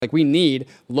Like we need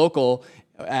local,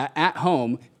 at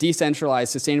home,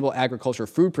 decentralized, sustainable agriculture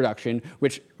food production,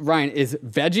 which, Ryan, is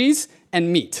veggies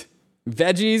and meat.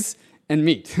 Veggies and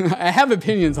meat. I have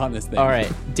opinions on this thing. All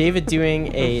right. David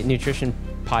doing a nutrition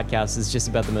podcast is just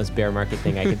about the most bear market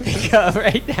thing I can think of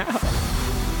right now.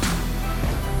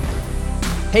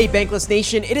 Hey, Bankless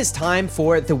Nation. It is time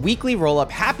for the weekly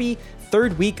roll-up. Happy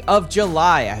third week of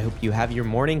July. I hope you have your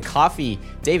morning coffee.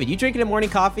 David, you drinking a morning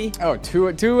coffee? Oh,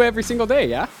 two every single day,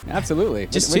 yeah? Absolutely.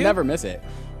 Just we two? never miss it.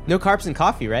 No carbs in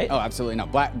coffee, right? Oh, absolutely no.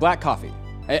 Black coffee.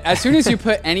 As soon as you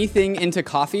put anything into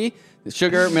coffee,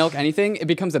 sugar, milk, anything, it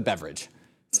becomes a beverage.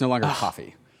 It's no longer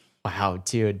coffee. Wow,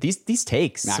 dude. These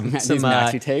takes. These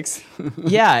maxi takes.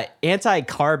 Yeah,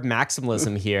 anti-carb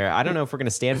maximalism here. I don't know if we're going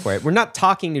to stand for it. We're not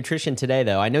talking nutrition today,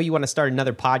 though. I know you want to start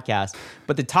another podcast,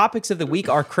 but the topics of the week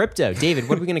are crypto. David,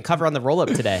 what are we going to cover on the roll-up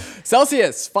today?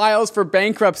 Celsius files for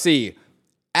bankruptcy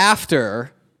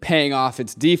after paying off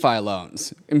its DeFi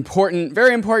loans. Important,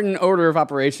 very important order of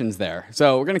operations there.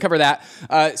 So we're going to cover that.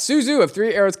 Suzu of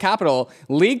Three Arrows Capital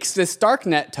leaks the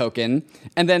StarkNet token,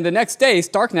 and then the next day,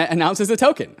 StarkNet announces a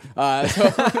token.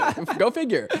 So go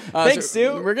figure. Thanks,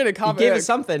 Sue. We're going to gave us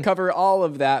something. Cover all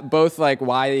of that, both like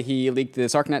why he leaked the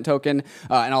StarkNet token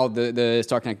and all of the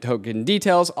StarkNet token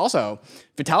details. Also,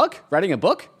 Vitalik writing a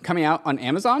book coming out on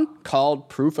Amazon called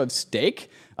Proof of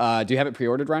Stake. Do you have it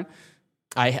pre-ordered, Ryan?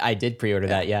 I did pre-order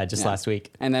that, just last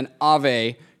week. And then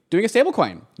Aave doing a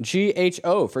stablecoin,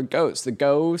 GHO for Ghost, the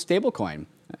Go stablecoin.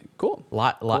 Cool. A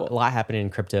lot happening in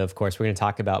crypto, of course. We're going to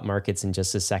talk about markets in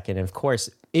just a second. And of course,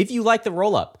 if you like the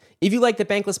roll-up, if you like the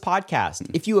Bankless podcast,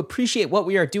 if you appreciate what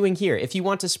we are doing here, if you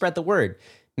want to spread the word,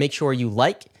 make sure you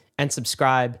like and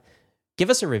subscribe. Give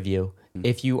us a review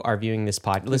if you are viewing this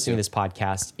listening to this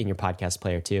podcast in your podcast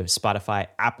player too. Spotify,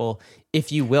 Apple,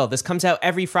 if you will. This comes out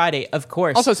every Friday, of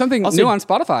course. Also, something new on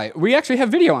Spotify. We actually have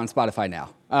video on Spotify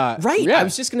now. Right. Yeah. I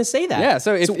was just going to say that. Yeah.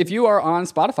 So if you are on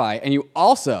Spotify and you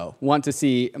also want to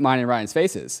see mine and Ryan's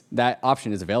faces, that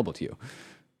option is available to you.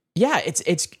 Yeah,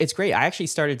 it's great. I actually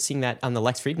started seeing that on the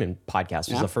Lex Friedman podcast.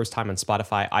 It was the first time on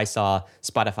Spotify I saw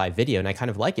Spotify video, and I kind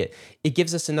of like it. It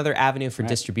gives us another avenue for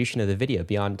distribution of the video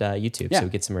beyond YouTube, so we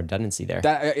get some redundancy there.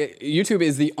 YouTube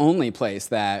is the only place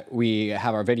that we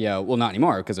have our video. Well, not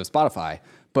anymore because of Spotify,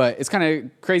 but it's kind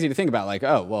of crazy to think about. Like,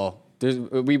 oh, well,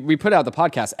 we put out the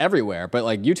podcast everywhere, but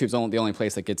like YouTube's the only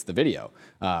place that gets the video.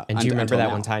 And do you remember that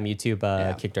one time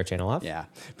YouTube kicked our channel off? Yeah.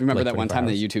 Remember that one time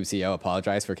the YouTube CEO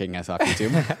apologized for kicking us off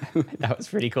YouTube? That was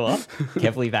pretty cool.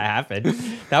 Can't believe that happened.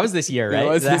 That was this year, right? It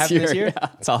was Did that happen this year? Yeah.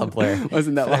 It's all a blur.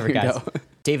 Wasn't that long ago.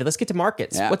 David, let's get to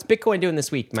markets. Yeah. What's Bitcoin doing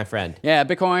this week, my friend? Yeah,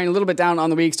 Bitcoin a little bit down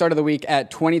on the week. Start of the week at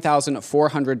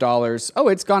 $20,400. Oh,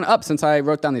 it's gone up since I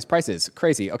wrote down these prices.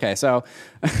 Crazy. Okay, so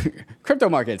crypto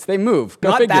markets, they move. Go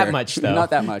Not figure. that much, though. Not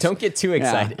that much. Don't get too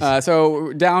excited. Yeah.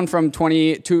 So down from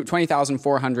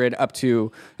 20,400 up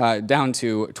to down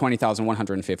to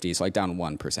 20,150. So like down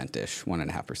 1%ish,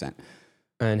 1.5%.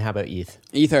 And how about ETH?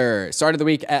 Ether started the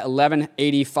week at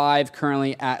 1185,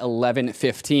 currently at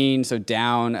 1115. So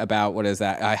down about, what is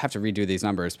that? I have to redo these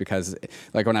numbers because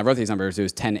like when I wrote these numbers, it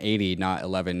was 1080, not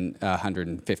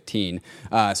 1115.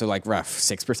 So like rough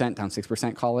 6%, down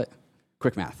 6%, call it.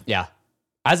 Quick math. Yeah.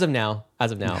 As of now,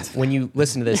 when you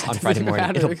listen to this on Friday morning,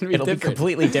 it'll be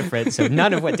completely different. So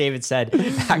none of what David said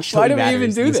actually matters. Why do we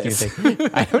even do this?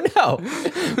 I don't know.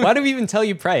 Why do we even tell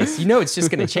you price? You know it's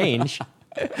just going to change.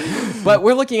 But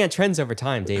we're looking at trends over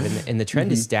time, David, and the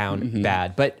trend is down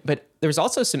bad. But there's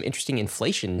also some interesting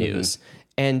inflation news.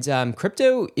 And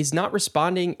crypto is not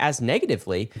responding as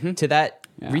negatively to that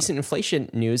recent inflation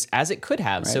news as it could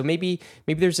have. Right. So maybe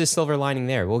there's a silver lining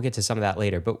there. We'll get to some of that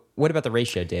later. But what about the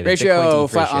ratio, David? Ratio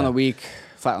flat on the week.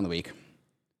 Flat on the week.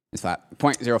 It's flat.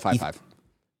 0.055.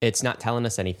 It's not telling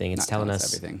us anything. It's telling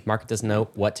us everything. Market doesn't know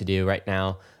what to do right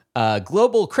now.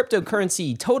 Global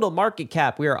cryptocurrency total market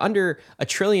cap. We are under $1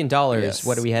 trillion. Yes.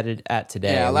 What are we headed at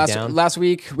today? Yeah, last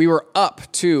week we were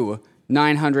up to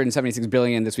 976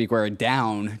 billion. This week we're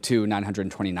down to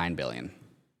 929 billion.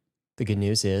 The good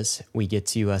news is we get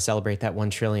to celebrate that 1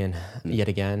 trillion yet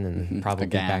again and probably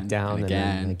back down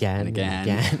and again.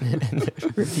 And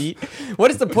repeat.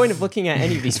 What is the point of looking at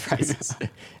any of these prices?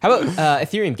 How about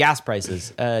Ethereum gas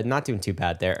prices? Not doing too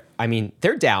bad there. I mean,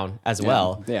 they're down as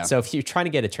well. Yeah. So if you're trying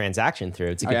to get a transaction through,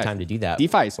 it's a good time to do that.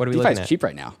 DeFi is cheap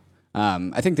right now.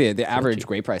 I think the average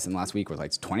gray price in the last week was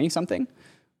like 20 something.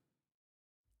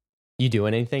 You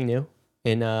doing anything new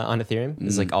on Ethereum?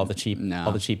 Is like all the cheap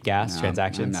gas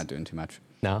transactions? I'm not doing too much.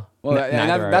 No. Well,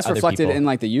 that's reflected in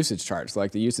like the usage charts.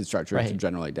 Like the usage charts are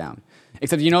generally down.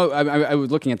 Except I was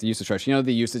looking at the usage charts. You know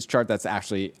the usage chart that's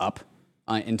actually up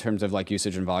in terms of like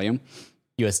usage and volume.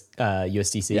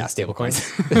 USDC Yeah, stablecoins.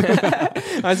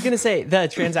 I was going to say the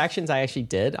transactions I actually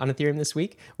did on Ethereum this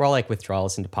week were all like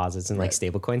withdrawals and deposits and like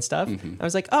stablecoin stuff. I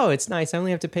was like, oh, it's nice. I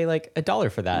only have to pay like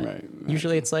 $1 for that. Right.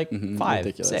 Usually it's like five,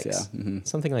 Ridiculous, 6, yeah.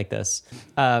 something like this.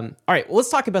 All right, well, let's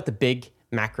talk about the big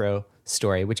macro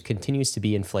story, which continues to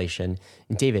be inflation.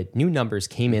 And David, new numbers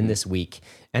came in this week,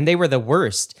 and they were the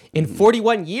worst in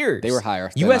 41 years. They were higher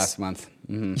than last month.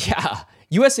 Yeah.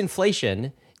 U.S.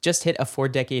 inflation just hit a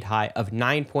 4-decade high of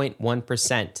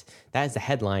 9.1%. That is the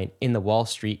headline in the Wall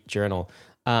Street Journal.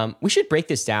 We should break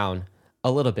this down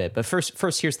a little bit, but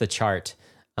first here's the chart.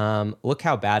 Look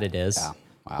how bad it is. Yeah.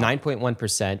 Wow.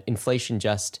 9.1%. Inflation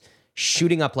just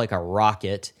shooting up like a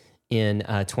rocket in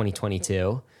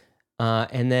 2022.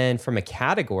 And then from a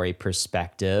category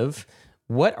perspective,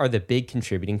 what are the big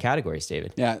contributing categories,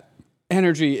 David? Yeah.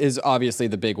 Energy is obviously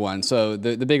the big one. So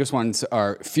the biggest ones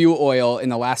are fuel oil in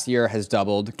the last year has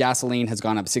doubled. Gasoline has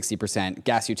gone up 60%.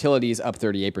 Gas utilities up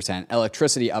 38%.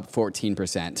 Electricity up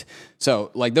 14%.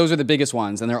 So like those are the biggest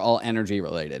ones, and they're all energy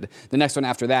related. The next one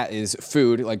after that is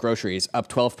food, like groceries, up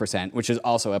 12%, which is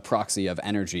also a proxy of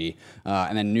energy.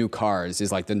 And then new cars is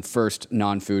like the first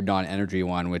non-food, non-energy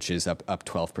one, which is up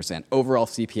 12%. Overall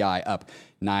CPI up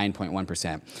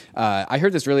 9.1%. I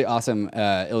heard this really awesome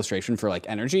illustration for like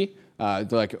energy.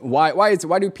 Like why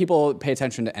do people pay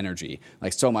attention to energy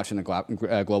like so much in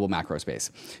the global macro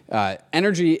space?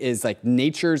 Energy is like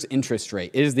nature's interest rate.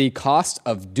 It is the cost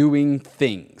of doing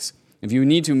things. If you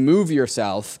need to move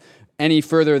yourself any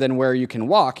further than where you can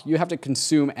walk, you have to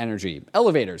consume energy.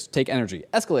 Elevators take energy.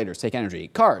 Escalators take energy.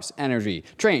 Cars, energy.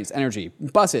 Trains, energy.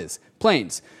 Buses,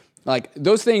 planes. Like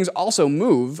those things also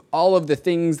move all of the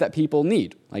things that people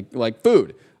need, like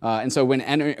food. And so when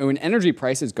energy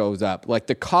prices goes up, like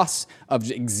the cost of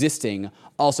existing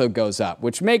also goes up,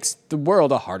 which makes the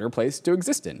world a harder place to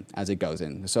exist in as it goes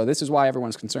in. So this is why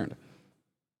everyone's concerned.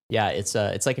 Yeah, it's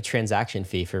like a transaction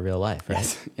fee for real life,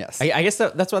 right? Yes. I guess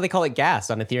that's why they call it gas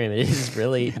on Ethereum. It is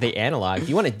really the analog. If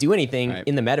you want to do anything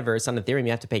in the metaverse on Ethereum,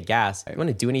 you have to pay gas. If you want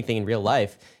to do anything in real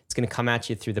life, it's going to come at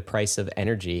you through the price of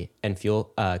energy and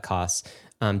fuel costs.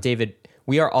 David,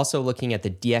 we are also looking at the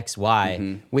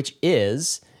DXY, which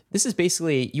is... This is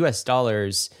basically U.S.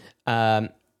 dollars, the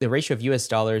ratio of U.S.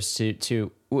 dollars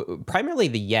to primarily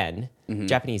the yen,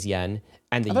 Japanese yen,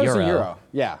 and the euro. It's the euro.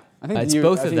 Yeah, I think it's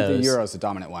both of those. The euro is the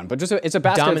dominant one, but just it's a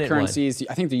basket Dominant of currencies.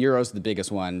 I think the euro is the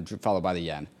biggest one, followed by the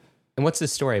yen. And what's the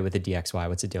story with the DXY?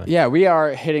 What's it doing? Yeah, we are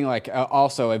hitting like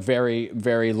also a very,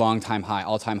 very long time high,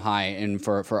 all-time high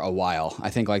for a while. I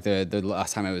think like the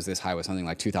last time it was this high was something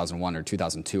like 2001 or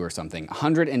 2002 or something.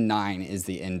 109 is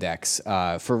the index.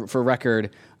 For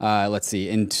record, let's see,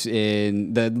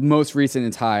 in the most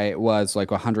recent high was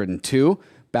like 102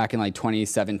 back in like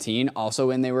 2017, also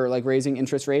when they were like raising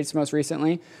interest rates most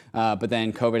recently. But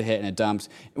then COVID hit and it dumps.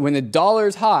 When the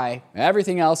dollar's high,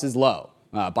 everything else is low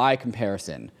by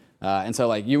comparison. And so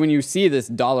like when you see this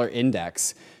dollar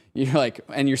index, you're like,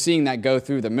 and you're seeing that go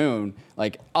through the moon,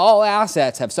 like all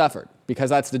assets have suffered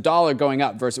because that's the dollar going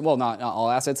up versus, well, not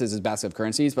all assets is a basket of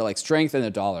currencies, but like strength in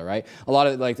the dollar, right? A lot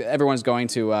of like everyone's going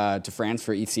to France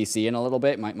for ECC in a little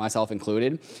bit, myself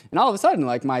included. And all of a sudden,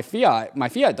 like my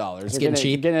fiat dollars are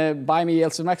gonna buy me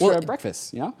some extra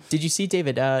breakfast, you know? Did you see,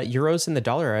 David, euros and the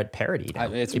dollar are at parity now.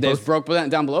 It's broke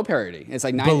down below parity. It's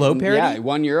like below parity? Yeah,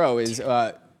 1 euro is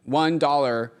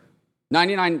 $1.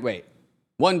 99, wait,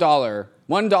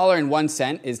 $1 and 1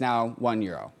 cent is now 1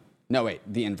 euro. No, wait,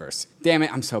 the inverse. Damn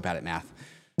it, I'm so bad at math.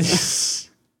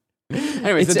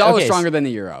 Anyways, the dollar's stronger than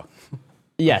the euro.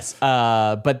 Yes,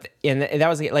 but that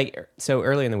was like, so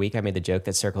earlier in the week, I made the joke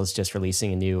that Circle is just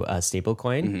releasing a new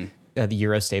stablecoin, the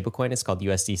euro stablecoin. It's called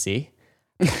USDC.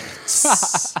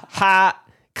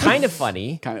 Kind of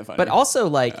funny. But also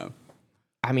like,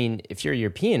 I mean, if you're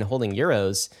European holding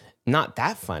euros, not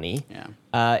that funny. Yeah.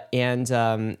 I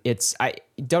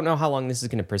don't know how long this is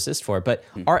going to persist for, but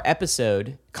our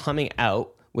episode coming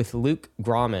out with Luke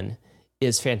Grauman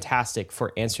is fantastic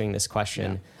for answering this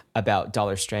question about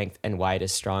dollar strength and why it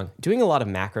is strong. Doing a lot of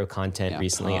macro content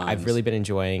recently. I've really been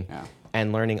enjoying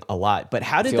and learning a lot. But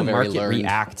how did the market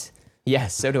react?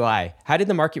 Yes, so do I. How did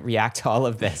the market react to all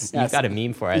of this? You've got a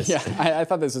meme for us. Yeah, I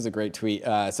thought this was a great tweet.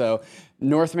 So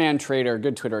Northman Trader,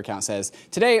 good Twitter account, says,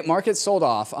 today markets sold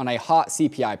off on a hot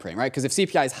CPI print, right? Because if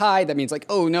CPI is high, that means like,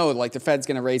 oh no, like the Fed's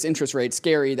going to raise interest rates,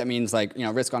 scary. That means like, you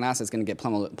know, risk on assets going to get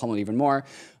pummeled even more.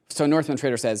 So Northman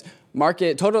Trader says,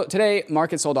 today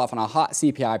market sold off on a hot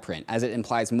CPI print as it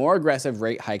implies more aggressive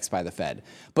rate hikes by the Fed.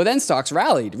 But then stocks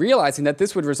rallied, realizing that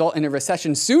this would result in a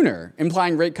recession sooner,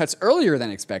 implying rate cuts earlier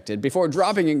than expected, before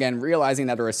dropping again, realizing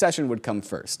that a recession would come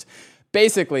first.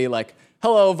 Basically, like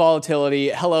hello volatility,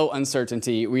 hello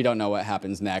uncertainty. We don't know what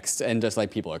happens next, and just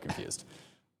like people are confused.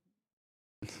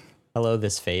 Hello,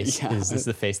 this face. Yeah. Is this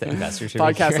the face that investors are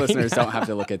Podcast listeners don't have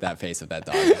to look at that face of that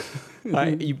dog.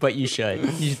 But you should.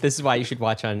 This is why you should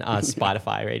watch on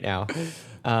Spotify right now.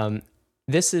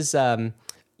 This is, a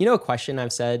question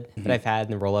I've said that I've had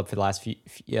in the roll-up for the last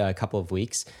couple of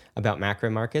weeks about macro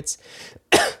markets.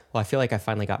 Well, I feel like I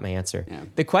finally got my answer. Yeah.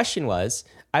 The question was,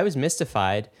 I was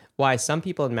mystified why some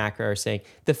people in macro are saying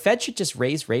the Fed should just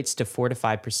raise rates to 4 to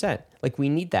 5%. Like, we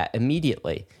need that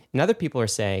immediately. And other people are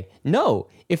saying, no,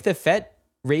 if the Fed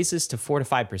raises to 4 to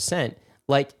 5%,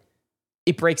 like,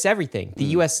 it breaks everything. The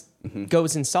U.S.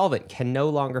 goes insolvent, can no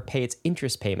longer pay its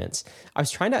interest payments. I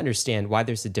was trying to understand why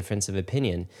there's a difference of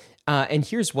opinion. And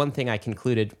here's one thing I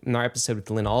concluded in our episode with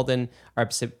Lynn Alden, our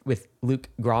episode with Luke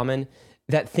Grauman,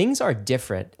 that things are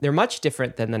different. They're much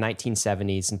different than the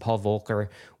 1970s and Paul Volcker,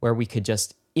 where we could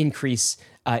just increase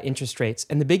interest rates.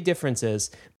 And the big difference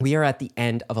is we are at the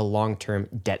end of a long-term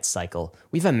debt cycle.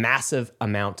 We have a massive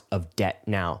amount of debt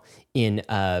now in,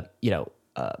 the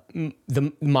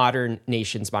modern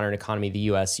nations, modern economy, the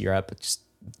US, Europe,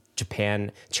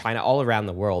 Japan, China, all around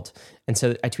the world. And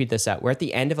so I tweet this out. We're at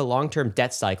the end of a long-term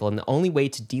debt cycle, and the only way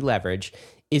to deleverage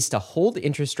is to hold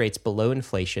interest rates below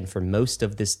inflation for most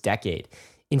of this decade.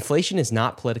 Inflation is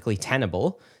not politically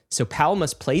tenable, so Powell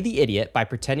must play the idiot by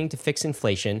pretending to fix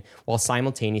inflation while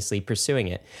simultaneously pursuing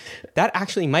it. That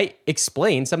actually might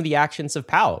explain some of the actions of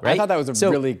Powell, right? I thought that was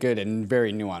a really good and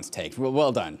very nuanced take.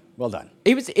 Well done. Well done.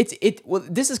 Well,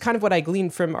 this is kind of what I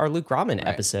gleaned from our Luke Grauman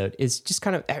episode, is just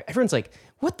kind of, everyone's like,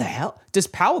 what the hell? Does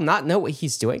Powell not know what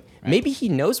he's doing? Right. Maybe he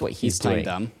knows what he's doing.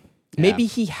 Dumb. Yeah. Maybe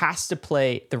he has to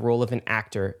play the role of an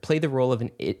actor, play the role of an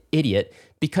idiot,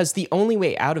 because the only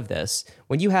way out of this,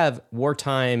 when you have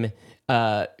wartime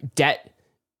debt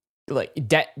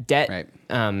right.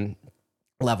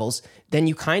 Levels, then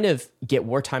you kind of get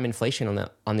wartime inflation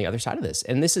on the other side of this.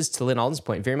 And this is, to Lynn Alden's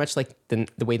point, very much like the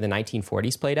way the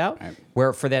 1940s played out, right.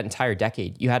 Where for that entire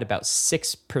decade, you had about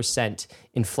 6%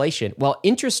 inflation, while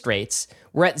interest rates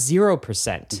were at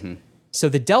 0%. So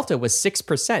the delta was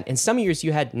 6%. In some years,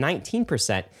 you had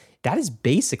 19%. That is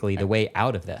basically the way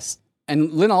out of this.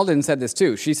 And Lynn Alden said this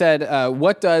too. She said,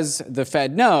 what does the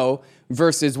Fed know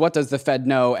versus what does the Fed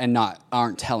know and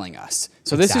aren't telling us?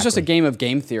 So this is just a game of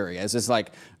game theory. It's just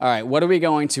like, all right, what are we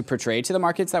going to portray to the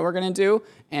markets that we're going to do?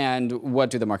 And what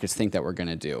do the markets think that we're going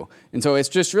to do? And so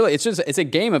it's a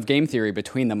game of game theory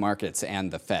between the markets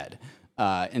and the Fed.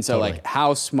 And so, totally. Like,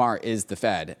 how smart is the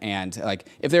Fed? And, like,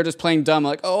 if they're just playing dumb,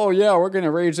 like, oh, yeah, we're going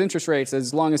to raise interest rates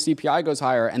as long as CPI goes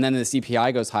higher, and then the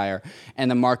CPI goes higher,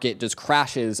 and the market just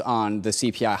crashes on the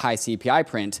high CPI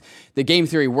print, the game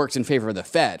theory works in favor of the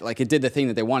Fed. Like, it did the thing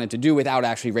that they wanted to do without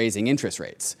actually raising interest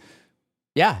rates.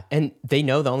 Yeah, and they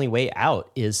know the only way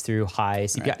out is through high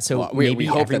CPI. Right. So well, we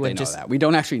hope that they know that. We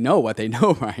don't actually know what they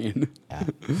know, Ryan. Yeah.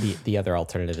 The other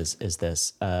alternative is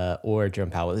this, or Jerome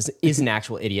Powell is an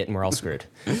actual idiot, and we're all screwed.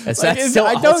 That's still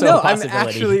I don't know. I'm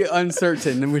actually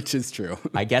uncertain, which is true.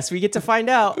 I guess we get to find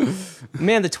out.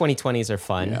 Man, the 2020s are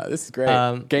fun. Yeah, this is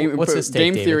great.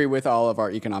 Game theory with all of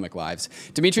our economic lives.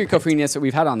 Dimitri Kofrinius,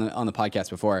 we've had on the podcast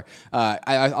before.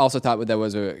 I also thought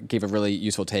that gave a really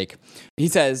useful take. He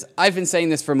says, I've been saying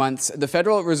this for months. The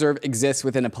Federal Reserve exists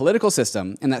within a political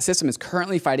system, and that system is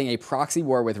currently fighting a proxy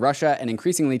war with Russia and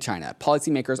increasingly China.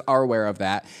 Policymakers are aware of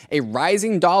that. A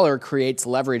rising dollar creates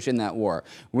leverage in that war.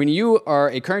 When you are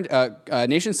a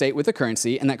nation state with a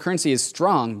currency, and that currency is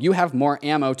strong, you have more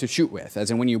ammo to shoot with.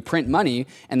 As in, when you print money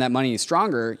and that money is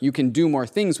stronger, you can do more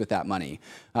things with that money.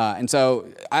 And so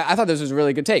I thought this was a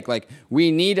really good take. Like, we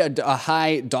need a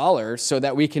high dollar so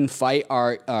that we can fight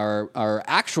our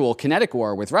actual kinetic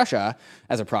war with Russia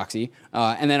as a proxy,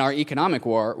 and then our economic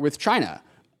war with China.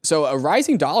 So a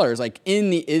rising dollar is like in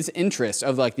the interest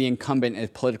of like the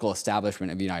incumbent political establishment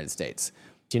of the United States.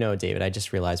 Do you know, David, I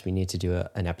just realized we need to do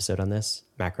an episode on this,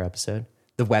 macro episode.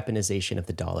 The weaponization of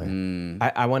the dollar.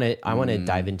 I want to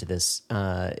dive into this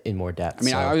in more depth. I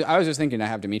mean, I was just thinking to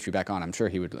have Dimitri back on. I'm sure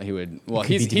he would. Well,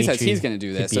 he says he's going to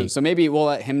do this, so maybe we'll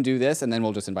let him do this, and then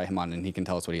we'll just invite him on, and he can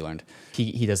tell us what he learned.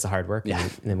 He does the hard work, yeah,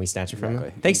 and then we snatch it from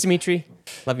him. Thanks, Dimitri.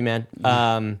 Love you,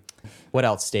 man. What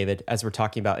else, David? As we're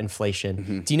talking about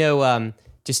inflation, do you know?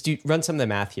 Run some of the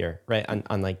math here, right?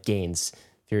 On like gains.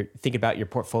 If you're thinking about your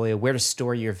portfolio, where to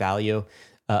store your value.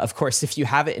 Of course, if you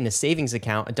have it in a savings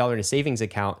account, $1 in a savings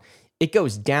account, it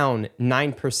goes down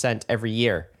 9% every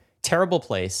year. Terrible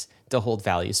place to hold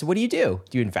value. So what do? Do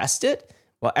you invest it?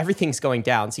 well, everything's going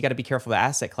down, so you got to be careful of the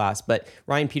asset class. But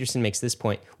Ryan Peterson makes this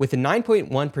point. With a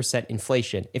 9.1%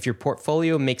 inflation, if your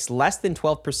portfolio makes less than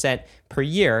 12% per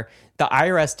year, the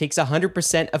IRS takes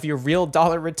 100% of your real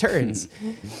dollar returns.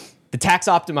 The tax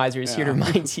optimizer is here to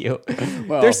remind you.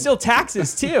 Well, there's still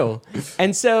taxes too.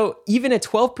 And so even a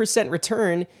 12%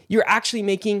 return, you're actually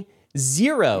making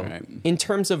zero in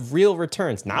terms of real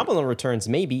returns. Nominal returns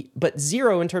maybe, but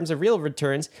zero in terms of real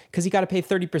returns because you got to pay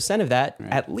 30% of that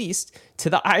at least to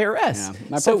the IRS.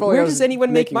 Yeah. So where does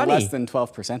anyone make money? Less than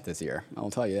 12% this year.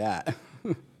 I'll tell you that.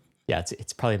 Yeah,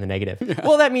 it's probably in the negative. Yeah.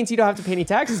 Well, that means you don't have to pay any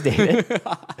taxes, David.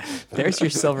 There's your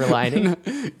silver lining.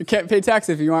 You can't pay tax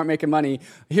if you aren't making money.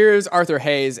 Here's Arthur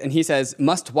Hayes, and he says,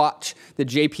 must watch the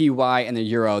JPY and the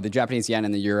euro, the Japanese yen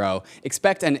and the euro.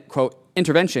 Expect an, quote,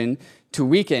 intervention to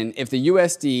weaken if the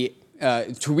USD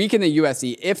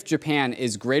if Japan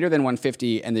is greater than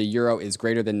 150 and the euro is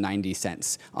greater than 90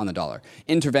 cents on the dollar.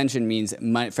 Intervention means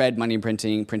Fed money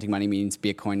printing money means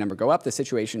Bitcoin number go up. The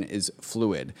situation is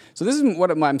fluid. So this is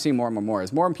what I'm seeing more and more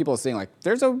is more people saying like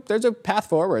there's a path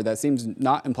forward that seems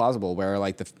not implausible where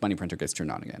like the money printer gets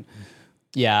turned on again.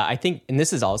 Yeah, I think, and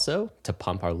this is also to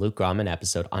pump our Luke Grahman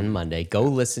episode on Monday. Go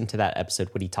listen to that episode.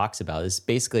 What he talks about is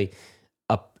basically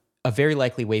a very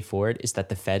likely way forward is that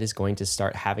the Fed is going to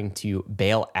start having to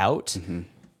bail out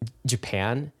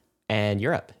Japan and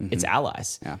Europe, its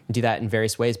allies. Yeah. Do that in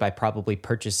various ways by probably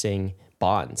purchasing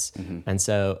bonds. And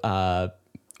so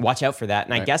watch out for that.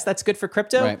 And I guess that's good for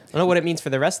crypto. Right. I don't know what it means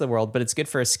for the rest of the world, but it's good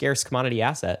for a scarce commodity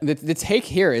asset. The take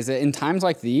here is that in times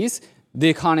like these, the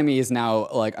economy is now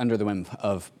like under the whim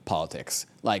of politics.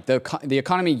 Like the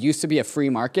economy used to be a free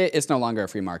market. It's no longer a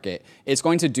free market. It's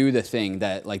going to do the thing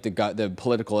that like the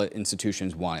political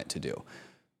institutions want it to do.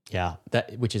 Yeah,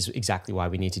 which is exactly why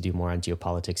we need to do more on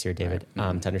geopolitics here, David, to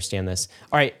understand this.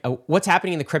 All right, what's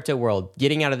happening in the crypto world?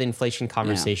 Getting out of the inflation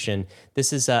conversation. Yeah.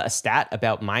 This is a stat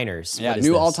about miners. Yeah,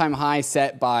 new all-time high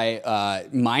set by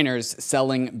miners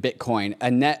selling Bitcoin. A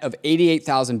net of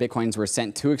 88,000 Bitcoins were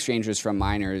sent to exchanges from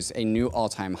miners, a new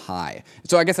all-time high.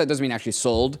 So I guess that doesn't mean actually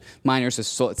sold. Miners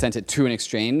just sent it to an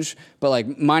exchange, but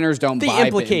like miners don't buy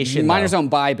miners don't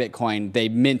buy Bitcoin. They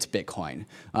mint Bitcoin,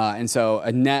 and so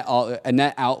a net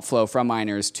outflow from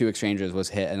miners to exchanges was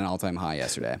hit at an all-time high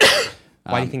yesterday.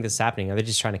 Why do you think this is happening? Are they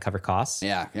just trying to cover costs?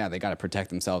 Yeah, they got to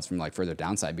protect themselves from like further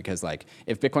downside because like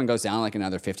if Bitcoin goes down like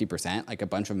another 50%, like a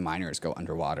bunch of miners go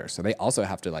underwater. So they also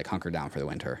have to like hunker down for the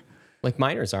winter. Like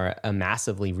miners are a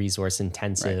massively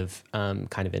resource-intensive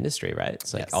kind of industry, right?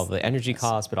 It's like all the energy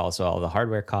costs, but also all the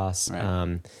hardware costs.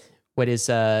 Right. What is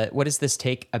this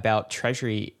take about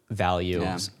treasury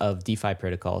values of DeFi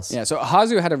protocols? Yeah, so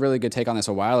Hazu had a really good take on this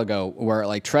a while ago where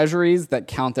like treasuries that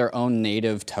count their own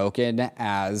native token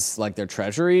as like their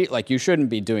treasury, like you shouldn't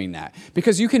be doing that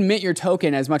because you can mint your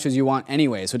token as much as you want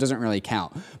anyway, so it doesn't really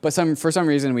count. But for some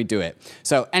reason we do it.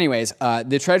 So anyways,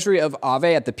 the treasury of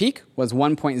Aave at the peak was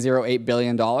 $1.08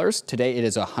 billion. Today it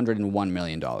is $101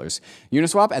 million.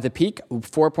 Uniswap at the peak,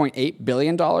 $4.8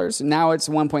 billion. Now it's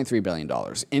 $1.3 billion.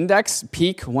 Index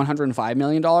peak, $105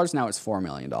 million. Now it's $4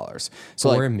 million.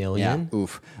 So $4 million? Yeah,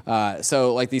 oof.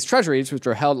 So like these treasuries, which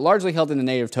are largely held in the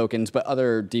native tokens, but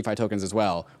other DeFi tokens as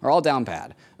well, are all down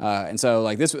bad. And so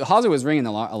like this, Hazu was ringing the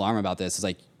alarm about this. It's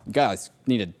like, you guys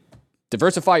need to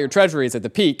diversify your treasuries at the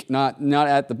peak, not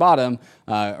at the bottom,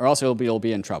 or else you'll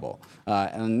be in trouble.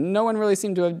 And no one really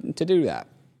seemed to do that.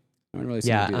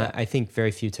 I think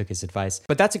very few took his advice.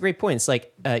 But that's a great point. It's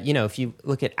like, if you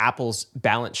look at Apple's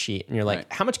balance sheet and you're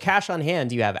like, how much cash on hand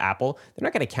do you have, Apple? They're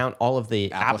not going to count all of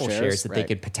the Apple shares that they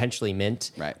could potentially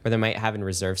mint or they might have in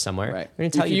reserve somewhere. Right. They're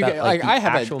going to tell you about like, the I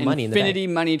have actual money in the bank. Infinity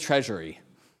money treasury.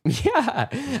 Yeah.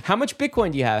 How much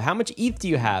Bitcoin do you have? How much ETH do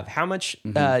you have? How much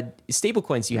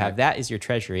stablecoins do you have? That is your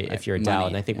treasury if you're a DAO.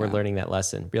 And I think we're learning that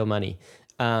lesson. Real money.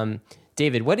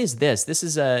 David, what is this? This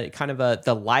is a kind of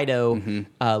the Lido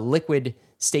liquid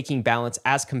staking balance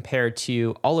as compared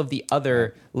to all of the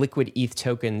other liquid ETH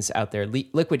tokens out there,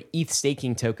 liquid ETH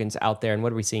staking tokens out there. And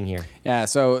what are we seeing here? Yeah,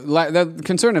 so the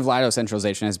concern of Lido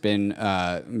centralization has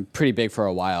been pretty big for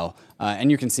a while. And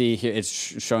you can see here, it's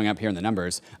showing up here in the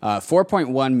numbers.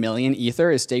 4.1 million Ether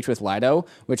is staked with Lido,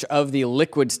 which of the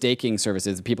liquid staking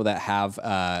services, the people that have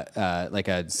like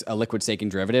a liquid staking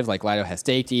derivative, like Lido has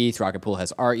staked ETH, Rocket Pool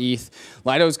has RETH.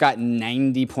 Lido's got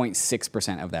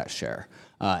 90.6% of that share.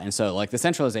 And so like the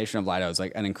centralization of Lido is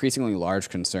like an increasingly large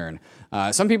concern.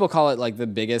 Some people call it like the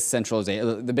biggest systemic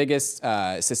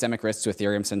risk to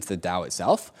Ethereum since the DAO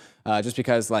itself. Just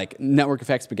because like network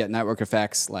effects beget network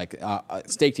effects, like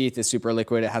staked ETH is super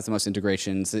liquid. It has the most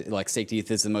integrations. Like staked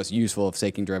ETH is the most useful of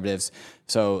staking derivatives.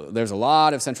 So there's a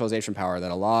lot of centralization power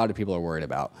that a lot of people are worried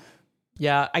about.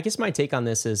 Yeah, I guess my take on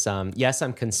this is yes,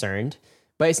 I'm concerned,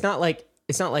 but it's not like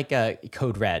a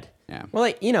code red. Yeah. Well,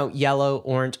 like, you know, yellow,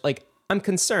 orange. Like, I'm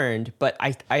concerned, but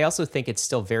I also think it's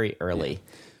still very early.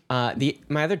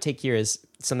 My other take here is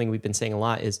something we've been saying a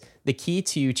lot is the key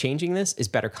to changing this is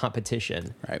better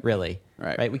competition. Right. Really.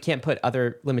 Right. We can't put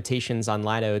other limitations on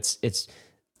Lido. It's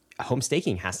home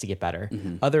staking has to get better.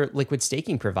 Other liquid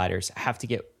staking providers have to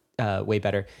get way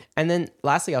better. And then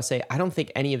lastly, I'll say, I don't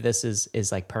think any of this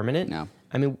is like permanent. No.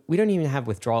 I mean, we don't even have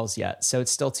withdrawals yet, so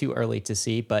it's still too early to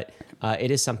see, but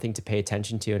it is something to pay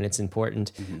attention to, and it's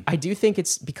important. I do think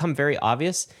it's become very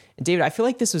obvious. And David, I feel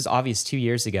like this was obvious 2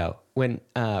 years ago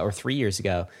or 3 years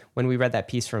ago when we read that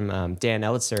piece from Dan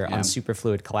Elitzer on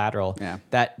superfluid collateral,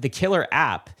 that the killer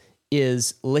app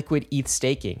is liquid ETH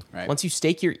staking. Right. Once you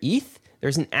stake your ETH,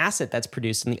 there's an asset that's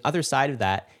produced on the other side of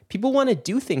that. People want to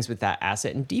do things with that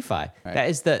asset in DeFi. Right. That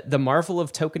is the marvel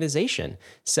of tokenization.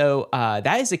 So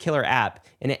that is a killer app,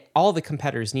 and all the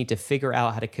competitors need to figure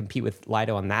out how to compete with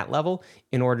Lido on that level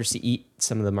in order to eat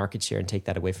some of the market share and take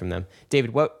that away from them.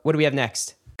 David, what do we have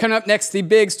next? Coming up next, the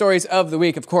big stories of the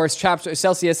week. Of course,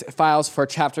 Celsius files for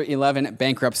Chapter 11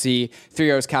 bankruptcy. Three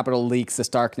Arrows Capital leaks the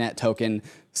StarkNet token.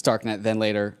 StarkNet then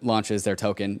later launches their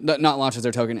token. Not launches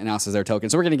their token, announces their token.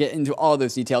 So we're going to get into all of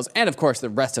those details and, of course, the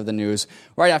rest of the news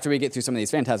right after we get through some of these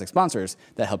fantastic sponsors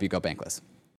that help you go bankless.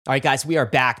 All right, guys, we are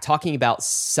back talking about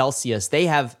Celsius. They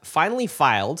have finally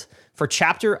filed for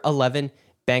Chapter 11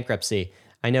 bankruptcy.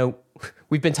 I know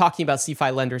we've been talking about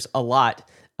CeFi lenders a lot,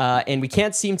 and we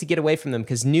can't seem to get away from them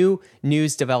because new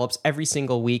news develops every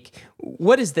single week.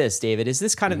 What is this, David? Is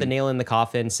this kind of the nail in the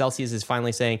coffin? Celsius is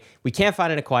finally saying, we can't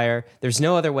find an acquirer. There's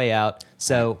no other way out.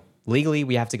 So legally,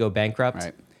 we have to go bankrupt.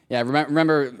 Right. Yeah,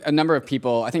 remember a number of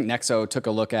people, I think Nexo took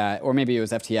a look at, or maybe it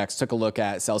was FTX, took a look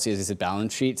at Celsius'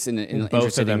 balance sheets and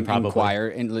both of them probably.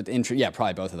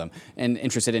 Probably both of them, and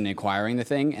interested in acquiring the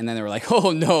thing. And then they were like,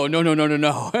 oh, no.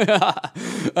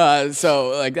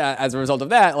 So like as a result of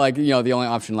that, like, you know, the only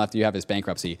option left you have is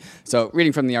bankruptcy. So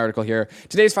reading from the article here,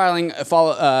 today's filing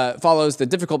follows the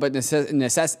difficult but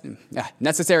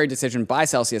necessary decision by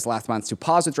Celsius last month to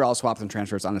pause withdrawal swaps and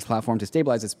transfers on its platform to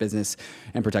stabilize its business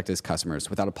and protect its customers.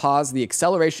 Without a pause, the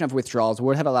acceleration of withdrawals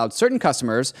would have allowed certain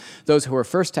customers, those who were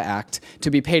first to act,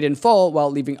 to be paid in full while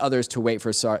leaving others to wait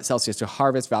for Celsius to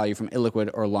harvest value from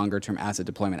illiquid or longer-term asset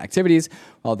deployment activities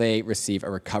while they receive a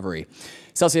recovery.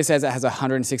 Celsius says it has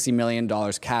 $160 million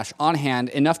cash on hand,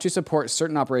 enough to support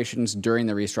certain operations during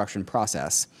the restructuring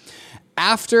process.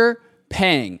 After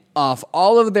paying off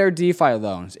all of their DeFi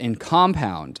loans in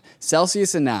compound,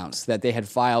 Celsius announced that they had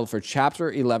filed for Chapter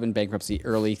 11 bankruptcy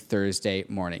early Thursday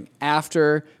morning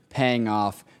after paying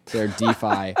off their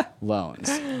DeFi loans.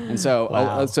 And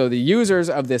so, so the users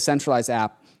of this centralized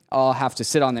app all have to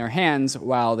sit on their hands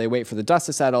while they wait for the dust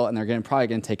to settle, and they're probably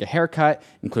going to take a haircut,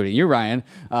 including you, Ryan.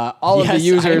 All of the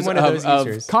users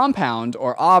of Compound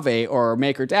or Aave or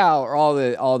MakerDAO or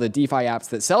all the DeFi apps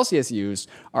that Celsius used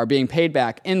are being paid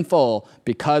back in full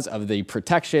because of the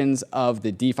protections of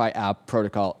the DeFi app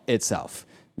protocol itself.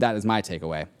 That is my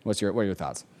takeaway. What are your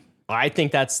thoughts? I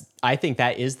think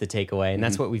that is the takeaway, and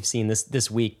that's what we've seen this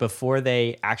week. Before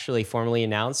they actually formally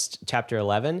announced Chapter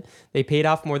 11, they paid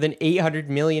off more than $800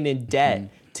 million in debt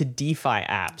to DeFi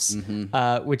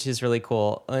apps, which is really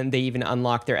cool. And they even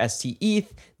unlocked their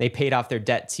ST-ETH. They paid off their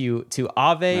debt to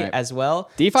Aave as well.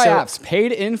 DeFi apps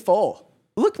paid in full.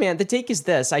 Look, man, the take is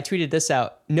this. I tweeted this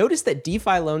out. Notice that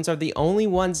DeFi loans are the only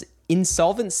ones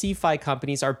insolvent CeFi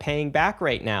companies are paying back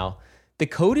right now. The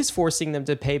code is forcing them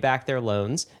to pay back their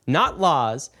loans, not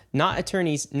laws, not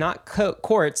attorneys, not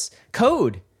courts,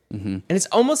 code. And it's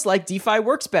almost like DeFi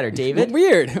works better, David.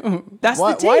 Weird. That's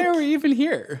the take. Why are we even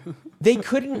here?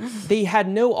 They had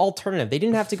no alternative. They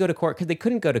didn't have to go to court because they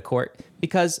couldn't go to court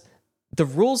because the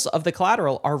rules of the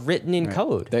collateral are written in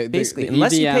code. Basically,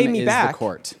 unless you pay me back. The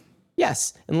court.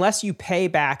 Yes, unless you pay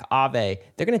back Aave,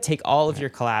 they're going to take all of your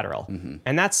collateral.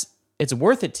 And it's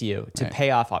worth it to you to pay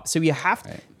off. So you have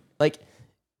to,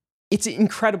 it's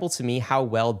incredible to me how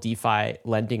well DeFi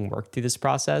lending worked through this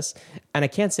process. And I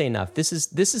can't say enough. This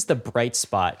is the bright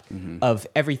spot of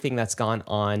everything that's gone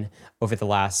on over the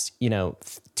last, 2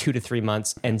 to 3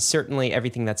 months, and certainly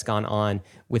everything that's gone on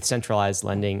with centralized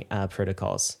lending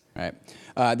protocols. Right.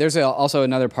 There's also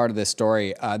another part of this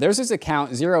story. There's this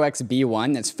account,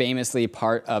 0xB1, that's famously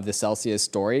part of the Celsius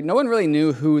story. No one really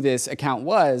knew who this account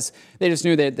was. They just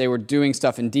knew that they were doing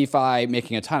stuff in DeFi,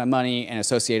 making a ton of money, and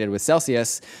associated with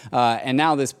Celsius. And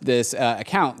now this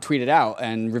account tweeted out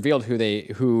and revealed who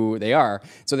they are.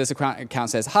 So this account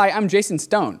says, "Hi, I'm Jason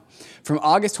Stone. From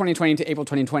August 2020 to April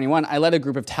 2021, I led a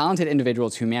group of talented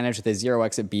individuals who managed the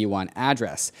 0xB1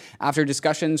 address. After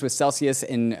discussions with Celsius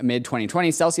in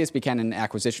mid-2020, Celsius began an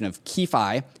acquisition of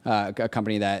KeyFi, a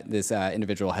company that this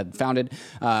individual had founded.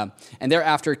 And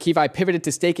thereafter, KeyFi pivoted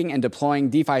to staking and deploying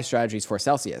DeFi strategies for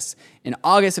Celsius. In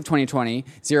August of 2020,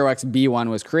 0xB1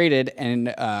 was created, and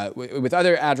with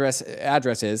other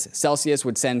addresses, Celsius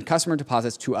would send customer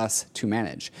deposits to us to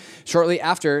manage. Shortly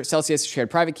after, Celsius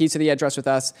shared private keys to the address with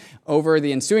us. Over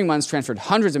the ensuing months, transferred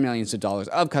hundreds of millions of dollars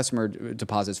of customer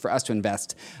deposits for us to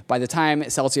invest. By the time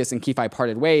Celsius and KeyFi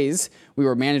parted ways, we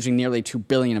were managing nearly $2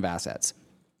 billion of assets.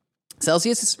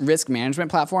 Celsius' risk management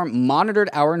platform monitored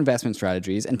our investment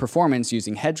strategies and performance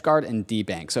using HedgeGuard and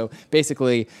DBank. So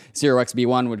basically,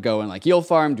 0xB1 would go and like yield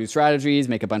farm, do strategies,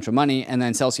 make a bunch of money, and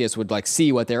then Celsius would like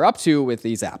see what they're up to with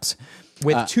these apps.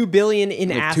 With $2 billion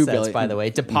in assets, by the way,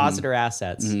 depositor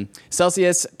assets.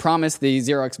 Celsius promised the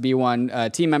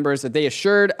 0xB1 team members that they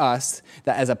assured us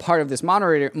that as a part of this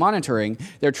monitoring,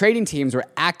 their trading teams were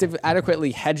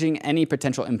adequately hedging any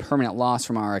potential impermanent loss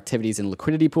from our activities in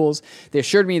liquidity pools. They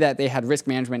assured me that they had risk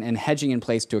management and hedging in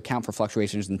place to account for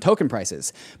fluctuations in token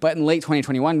prices. But in late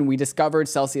 2021, we discovered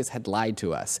Celsius had lied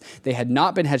to us. They had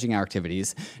not been hedging our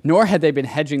activities, nor had they been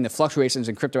hedging the fluctuations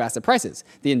in crypto asset prices.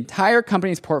 The entire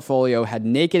company's portfolio had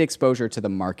naked exposure to the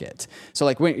market. So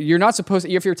like when you're not supposed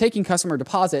to, if you're taking customer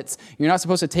deposits, you're not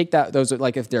supposed to take those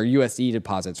like if they're USD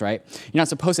deposits, right? You're not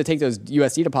supposed to take those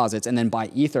USD deposits and then buy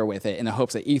Ether with it in the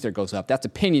hopes that Ether goes up. That's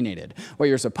opinionated. What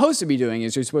you're supposed to be doing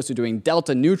is you're supposed to be doing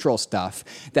delta neutral stuff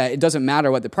that it doesn't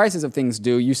matter what the prices of things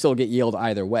do, you still get yield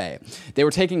either way. They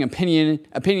were taking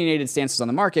opinionated stances on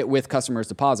the market with customers'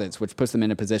 deposits, which puts them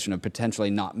in a position of potentially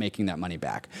not making that money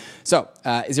back. So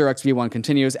 0xV1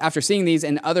 continues. After seeing these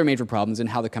and other major problems in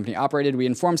how the company operated, we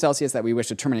informed Celsius that we wished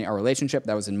to terminate our relationship.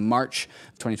 That was in March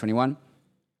of 2021.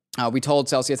 We told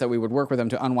Celsius that we would work with them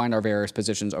to unwind our various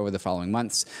positions over the following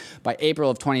months. By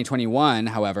April of 2021,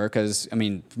 however, because, I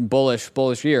mean,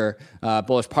 bullish year,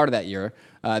 bullish part of that year,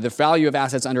 the value of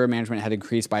assets under management had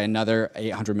increased by another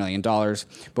 $800 million.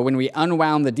 But when we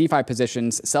unwound the DeFi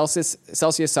positions,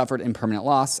 Celsius suffered impermanent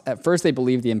loss. At first, they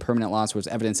believed the impermanent loss was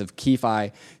evidence of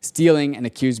KeyFi stealing and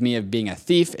accused me of being a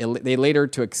thief. They later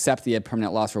to accept the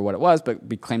impermanent loss for what it was, but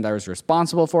we claimed I was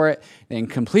responsible for it. They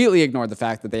completely ignored the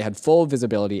fact that they had full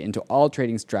visibility into all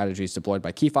trading strategies deployed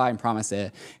by KeyFi and promised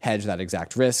to hedge that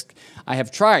exact risk. I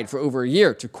have tried for over a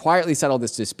year to quietly settle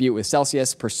this dispute with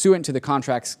Celsius pursuant to the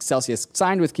contracts Celsius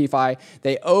signed with KeyFi.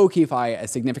 They owe KeyFi a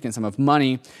significant sum of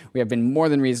money. We have been more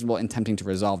than reasonable in attempting to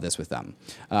resolve this with them.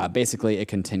 Basically, it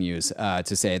continues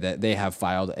to say that they have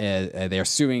filed, they are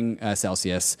suing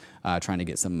Celsius, trying to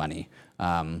get some money.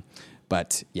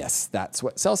 But yes, that's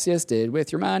what Celsius did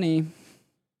with your money.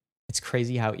 It's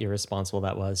crazy how irresponsible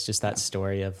that was. Just that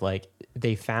story of like,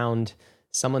 they found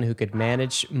someone who could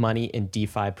manage money in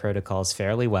DeFi protocols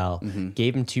fairly well,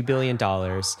 gave him $2 billion,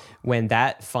 when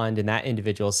that fund and that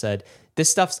individual said, this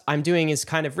stuff I'm doing is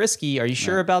kind of risky. Are you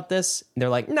sure about this? And they're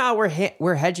like, no,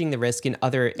 we're hedging the risk in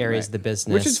other areas of the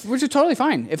business. Which is totally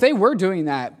fine. If they were doing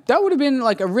that, that would have been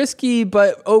like a risky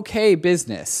but okay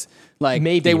business. Like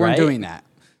maybe they weren't doing that.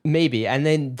 Maybe. And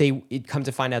then it come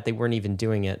to find out they weren't even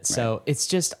doing it. So it's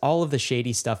just all of the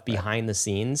shady stuff behind the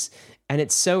scenes. And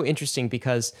it's so interesting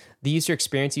because the user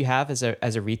experience you have as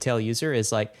a retail user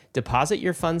is like, deposit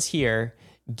your funds here,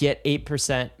 get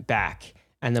 8% back.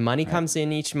 And the money comes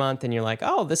in each month and you're like,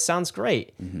 oh, this sounds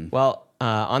great. Well,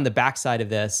 on the backside of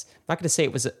this, I'm not going to say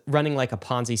it was running like a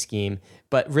Ponzi scheme,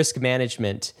 but risk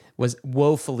management was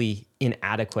woefully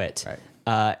inadequate.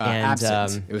 And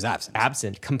absent. It was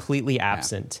absent. Completely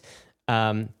absent.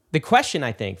 The question,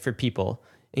 I think, for people,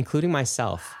 including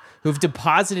myself, who've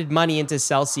deposited money into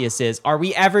Celsius is, are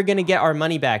we ever going to get our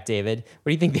money back, David? What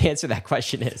do you think the answer to that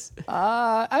question is?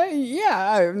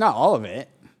 Not all of it.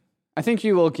 I think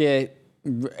you will get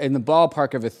in the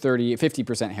ballpark of a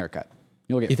 50% haircut.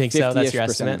 You'll get 50% so? That's your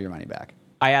estimate? of your money back.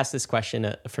 I asked this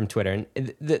question from Twitter,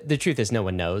 and the truth is no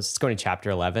one knows. It's going to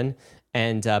chapter 11,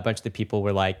 and a bunch of the people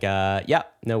were like, yeah,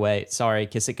 no way, sorry,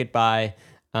 kiss it goodbye.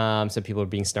 Some people are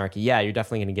being snarky. Yeah, you're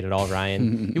definitely going to get it all,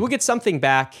 Ryan. You will get something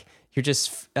back. You're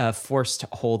just forced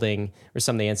holding or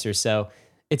some of the answers. So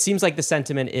it seems like the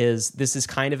sentiment is this is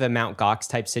kind of a Mt. Gox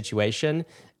type situation,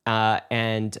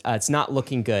 and it's not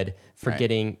looking good for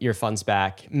getting your funds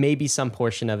back. Maybe some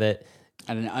portion of it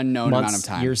at an unknown amount of months,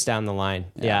 time. years down the line.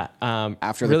 Yeah.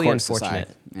 After really the courts unfortunate.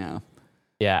 decide. Yeah.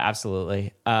 Yeah,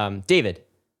 absolutely. David,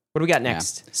 what do we got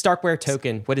next? StarkWare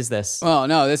token. What is this? Well,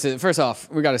 no, this is, first off,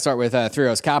 we got to start with Three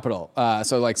Arrows Capital.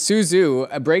 So like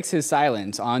Suzu breaks his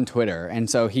silence on Twitter. And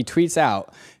so he tweets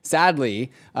out,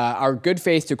 sadly, our good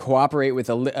faith to cooperate with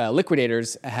the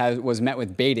liquidators was met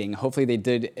with baiting. Hopefully they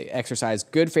did exercise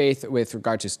good faith with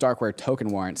regard to StarkWare token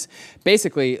warrants.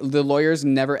 Basically, the lawyers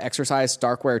never exercised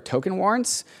StarkWare token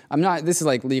warrants. This is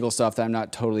like legal stuff that I'm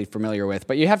not totally familiar with,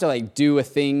 but you have to like do a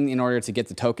thing in order to get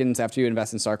the tokens. After you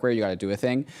invest in StarkWare, you got to do a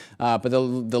thing. But the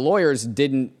lawyers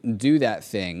didn't do that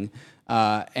thing.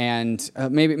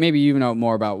 Maybe you know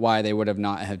more about why they would have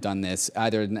not have done this,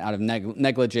 either out of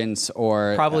negligence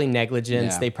or probably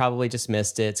negligence. Yeah. They probably just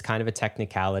missed it. It's kind of a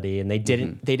technicality, and they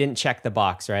didn't check the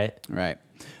box, right? Right.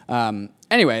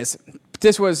 Anyways,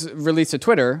 this was released to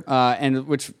Twitter, and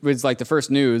which was like the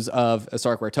first news of a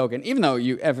StarkWare token. Even though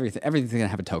everything's gonna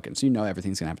have a token, so you know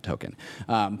everything's gonna have a token.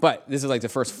 But this is like the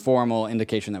first formal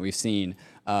indication that we've seen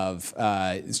of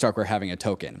StarkWare having a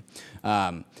token.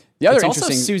 The other It's also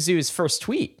interesting Suzu's first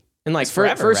tweet in like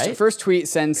forever, right? First tweet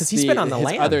since because he's been on the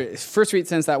land. First tweet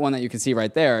since that one that you can see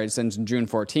right there, since June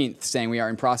 14th, saying we are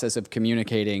in process of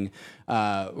communicating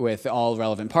with all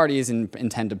relevant parties and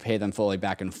intend to pay them fully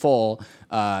back in full.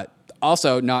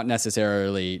 Also, not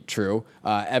necessarily true,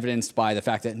 evidenced by the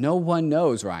fact that no one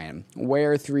knows, Ryan,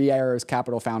 where Three Arrows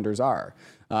Capital founders are.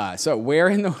 So where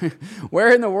in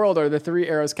the world are the Three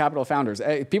Arrows Capital founders?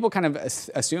 People kind of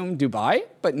assume Dubai,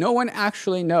 but no one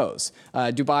actually knows.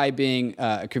 Dubai being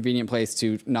a convenient place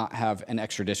to not have an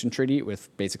extradition treaty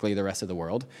with basically the rest of the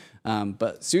world.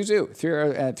 But Suzu,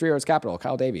 Three Arrows Capital,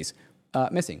 Kyle Davies,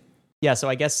 missing. Yeah, so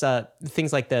I guess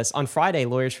things like this. On Friday,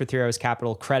 lawyers for Three Arrows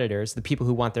Capital creditors, the people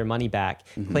who want their money back,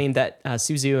 claimed that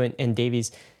Suzu and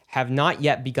Davies have not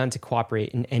yet begun to cooperate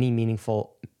in any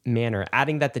meaningful manner,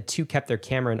 adding that the two kept their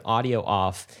camera and audio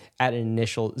off at an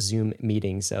initial Zoom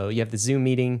meeting. So you have the Zoom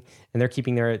meeting, and they're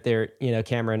keeping their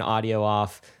camera and audio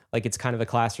off, like it's kind of a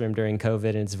classroom during COVID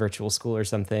and it's virtual school or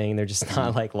something. They're just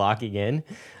not like locking in.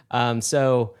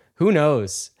 So who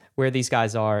knows where these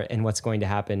guys are and what's going to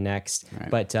happen next. Right.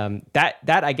 But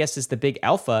that I guess is the big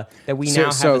alpha that we now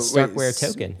have a StarkWare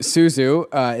token.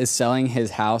 Suzu is selling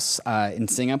his house in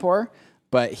Singapore,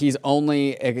 but he's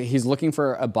looking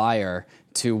for a buyer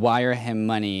to wire him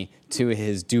money to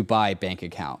his Dubai bank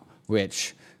account,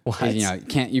 which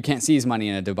you can't seize money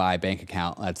in a Dubai bank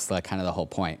account. That's like kind of the whole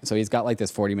point. So he's got like this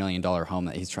 $40 million home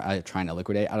that he's trying to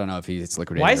liquidate. I don't know if he's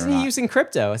liquidated. Why isn't he using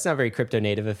crypto? It's not very crypto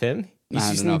native of him. He's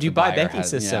using the Dubai banking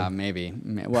system. Yeah, maybe.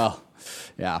 Well,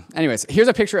 yeah. Anyways, here's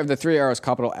a picture of the Three Arrows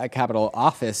Capital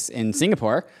office in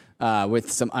Singapore with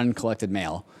some uncollected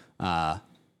mail. There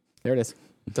it is.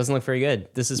 It doesn't look very good.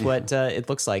 This is what it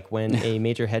looks like when a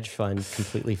major hedge fund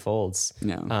completely folds.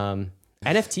 Yeah.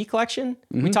 NFT collection?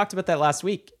 We talked about that last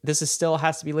week. This still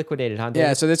has to be liquidated, huh, David?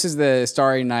 Yeah, so this is the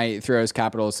Starry Night Three Arrows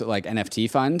Capital's like NFT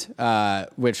fund,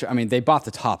 which, I mean, they bought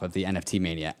the top of the NFT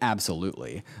mania,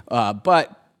 absolutely.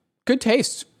 But good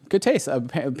taste. Good taste.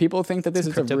 People think that this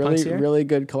is a really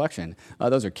good collection.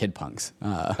 Those are Kid Punks.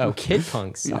 Kid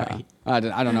Punks. Sorry. I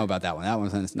don't know about that one. That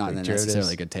one's not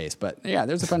necessarily good taste. But yeah,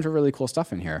 there's a bunch of really cool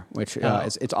stuff in here, which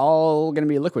it's all going to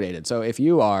be liquidated. So if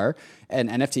you are an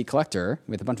NFT collector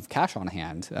with a bunch of cash on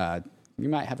hand, you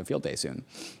might have a field day soon.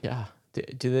 Yeah.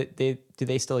 Do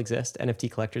they still exist?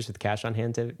 NFT collectors with cash on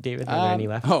hand, David? Are there any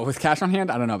left? Oh, with cash on hand?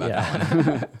 I don't know about that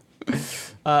one.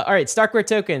 All right, StarkWare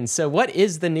tokens. So what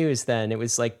is the news then? It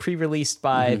was like pre-released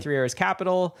by Three Arrows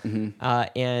Capital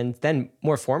and then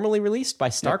more formally released by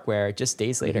StarkWare just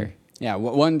days later. Yeah,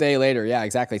 one day later. Yeah,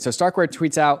 exactly. So StarkWare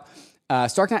tweets out,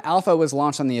 StarkNet Alpha was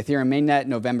launched on the Ethereum mainnet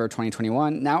November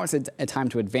 2021. Now it's a time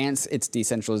to advance its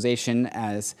decentralization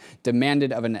as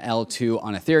demanded of an L2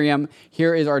 on Ethereum.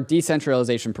 Here is our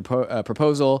decentralization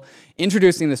proposal,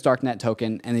 introducing the StarkNet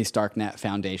token and the StarkNet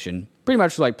Foundation. Pretty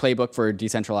much like playbook for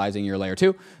decentralizing your layer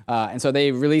 2. And so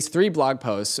they released 3 blog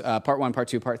posts, part 1, part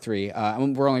 2, part 3.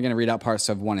 And we're only going to read out parts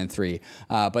of 1 and 3.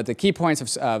 But the key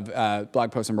points of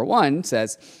blog post number 1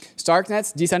 says,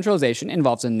 StarkNet's decentralization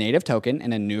involves a native token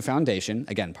and a new foundation.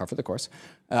 Again, par for the course.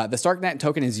 The StarkNet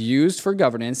token is used for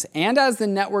governance and as the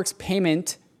network's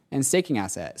payment and staking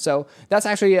asset. So that's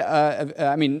actually,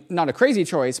 I mean, not a crazy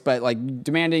choice, but like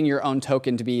demanding your own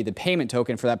token to be the payment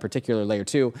token for that particular layer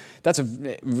 2. That's an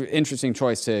interesting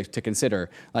choice to consider.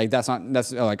 Like that's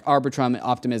like Arbitrum,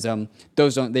 Optimism.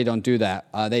 They don't do that.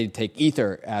 They take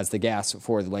Ether as the gas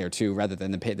for the layer 2 rather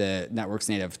than the network's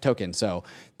native token. So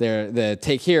the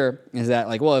take here is that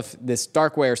like, well, if this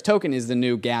StarkWare's token is the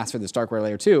new gas for the StarkWare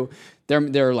layer 2,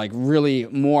 they're like really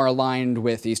more aligned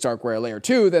with the StarkWare layer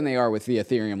 2 than they are with the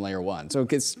Ethereum layer 1. So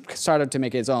it's started to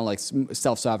make its own like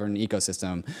self-sovereign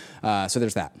ecosystem. So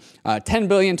there's that. 10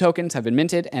 billion tokens have been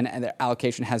minted and their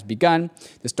allocation has begun.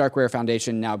 The StarkWare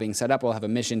Foundation now being set up will have a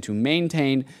mission to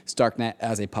maintain StarkNet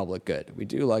as a public good. We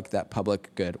do like that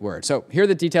public good word. So here are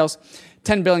the details.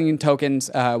 10 billion tokens.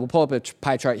 We'll pull up a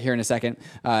pie chart here in a second.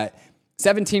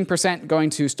 17%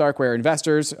 going to StarkWare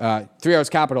investors, 3 Arrows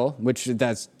Capital, which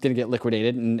that's going to get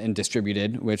liquidated and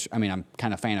distributed, which, I mean, I'm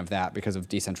kind of a fan of that because of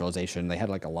decentralization. They had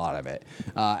like a lot of it.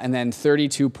 And then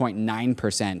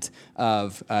 32.9%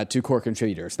 of to core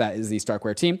contributors. That is the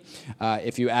StarkWare team.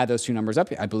 If you add those two numbers up,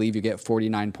 I believe you get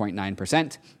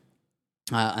 49.9%.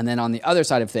 And then on the other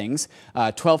side of things,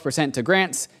 12% to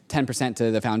grants, 10%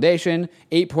 to the foundation,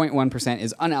 8.1%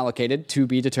 is unallocated, to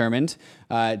be determined,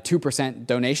 2%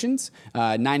 donations,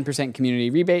 9% community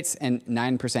rebates, and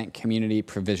 9% community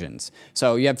provisions.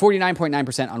 So you have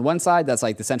 49.9% on one side, that's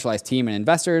like the centralized team and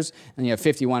investors, and you have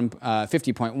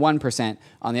 50.1%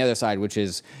 on the other side, which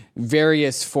is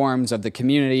various forms of the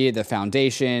community, the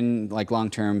foundation, like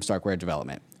long-term StarkWare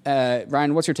development.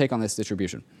 Ryan, what's your take on this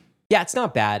distribution? Yeah, it's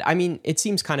not bad. I mean, it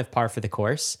seems kind of par for the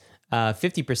course.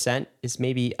 50% is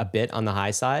maybe a bit on the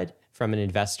high side from an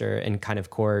investor and kind of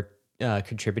core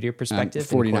contributor perspective.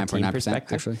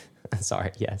 49.9% actually.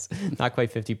 Sorry, yes, not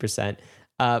quite 50%.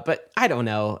 But I don't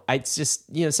know. It's just,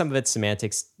 some of it's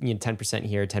semantics, 10%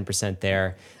 here, 10%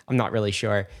 there. I'm not really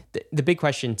sure. The big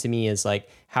question to me is like,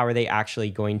 how are they actually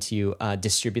going to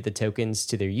distribute the tokens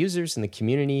to their users in the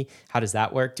community? How does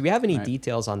that work? Do we have any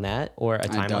details on that or a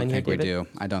timeline here, David?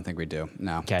 I don't think we do.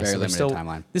 No, okay, very so limited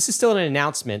timeline. This is still an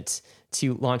announcement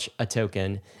to launch a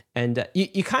token. And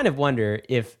you kind of wonder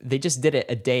if they just did it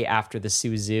a day after the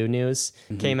Suzu news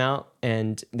came out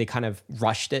and they kind of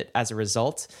rushed it as a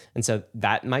result. And so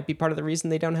that might be part of the reason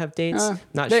they don't have dates.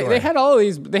 Not sure. They had all of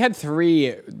these. They had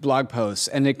 3 blog posts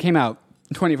and it came out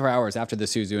 24 hours after the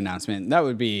Suzu announcement. That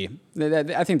would be,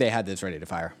 I think they had this ready to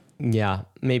fire. Yeah,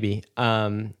 maybe.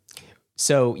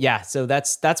 So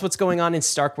that's what's going on in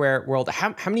StarkWare world.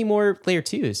 How many more layer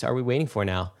 2s are we waiting for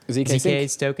now?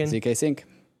 ZK's token. ZK Sync.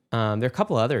 There are a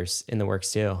couple others in the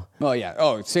works too. Oh yeah.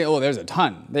 There's a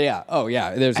ton. Yeah. Oh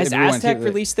yeah. Has Aztec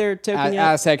released their token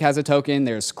yet? Aztec has a token.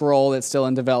 There's Scroll that's still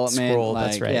in development. Scroll,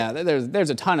 that's right. Yeah. There's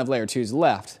a ton of layer 2s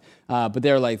left. But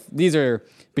they're like, these are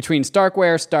between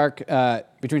StarkWare,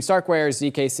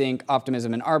 ZK Sync,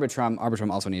 Optimism, and Arbitrum. Arbitrum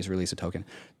also needs to release a token.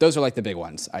 Those are like the big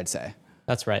ones, I'd say.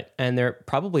 That's right. And they're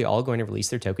probably all going to release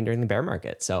their token during the bear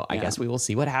market. So I guess we will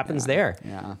see what happens there.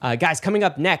 Yeah. Guys, coming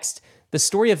up next, the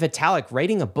story of Vitalik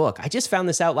writing a book. I just found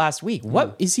this out last week.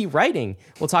 What is he writing?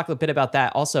 We'll talk a bit about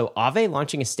that. Also, Aave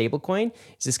launching a stablecoin.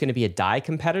 Is this going to be a DAI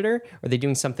competitor? Or are they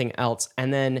doing something else?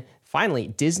 And then finally,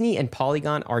 Disney and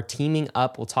Polygon are teaming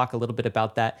up. We'll talk a little bit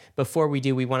about that. Before we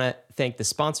do, we want to thank the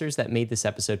sponsors that made this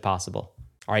episode possible.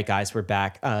 All right, guys, we're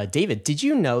back. David, did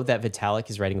you know that Vitalik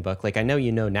is writing a book? Like, I know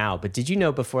you know now, but did you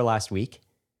know before last week?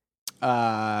 No,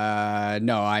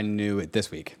 I knew it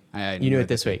this week. You knew it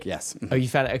this week? Yes. Oh, you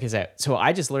found it? Okay, so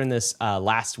I just learned this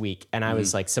last week, and I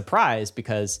was like surprised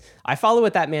because I follow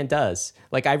what that man does.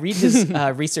 Like, I read his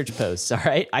research posts, all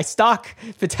right? I stalk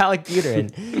Vitalik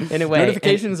Buterin in a way.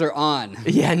 Notifications are on.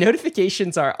 Yeah,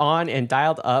 notifications are on and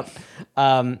dialed up.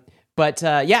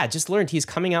 Just learned he's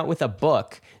coming out with a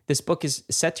book. This book is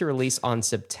set to release on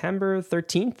September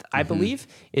 13th, I believe.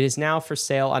 It is now for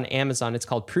sale on Amazon. It's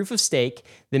called Proof of Stake,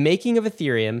 The Making of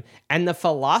Ethereum, and the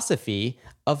Philosophy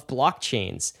of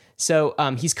Blockchains. So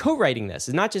he's co-writing this.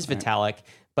 It's not just Vitalik,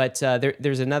 but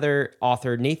there's another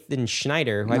author, Nathan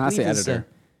Schneider, who I believe is editor.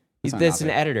 That's an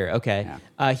editor. Okay.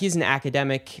 Yeah. He's an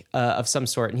academic of some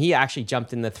sort, and he actually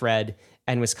jumped in the thread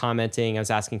and was commenting. I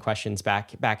was asking questions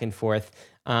back and forth.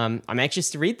 I'm anxious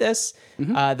to read this.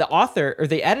 The author or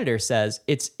the editor says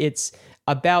it's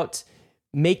about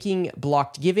giving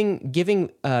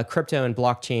crypto and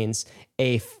blockchains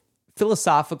a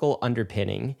philosophical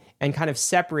underpinning and kind of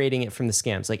separating it from the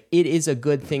scams. Like, it is a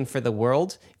good thing for the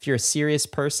world if you're a serious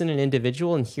person, an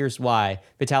individual, and here's why.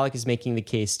 Vitalik is making the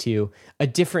case to a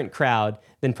different crowd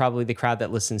than probably the crowd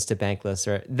that listens to Bankless,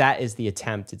 or that is the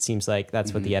attempt. It seems like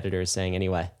that's what the editor is saying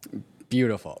anyway.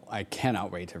 Beautiful. I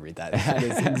cannot wait to read that. That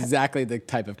is exactly the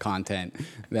type of content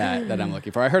that I'm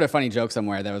looking for. I heard a funny joke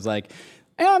somewhere that was like,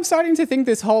 I'm starting to think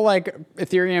this whole like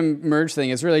Ethereum merge thing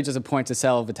is really just a point to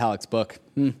sell Vitalik's book.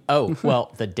 Oh,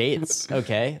 well, the dates.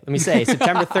 Okay. Let me say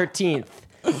September 13th.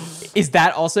 Is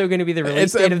that also going to be the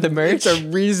release date of the merge? It's a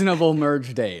reasonable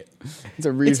merge date.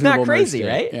 It's not crazy,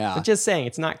 right? Yeah. I'm just saying,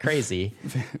 it's not crazy.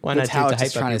 Why not Vitalik's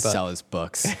just trying to sell his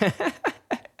books.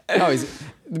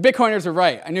 The Bitcoiners are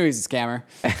right. I knew he's a scammer.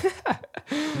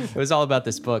 It was all about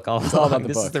this book. All about the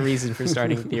this book. is the reason for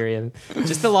starting Ethereum.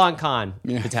 Just the long con,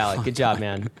 Vitalik. Good job,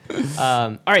 man.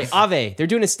 All right, Aave. They're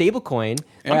doing a stable coin.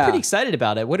 I'm Yeah. pretty excited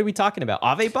about it. What are we talking about?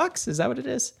 Aave bucks? Is that what it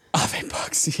is? Aave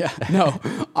bucks, yeah. No,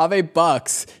 Aave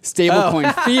bucks,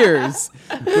 stablecoin fears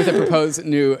with a proposed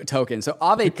new token. So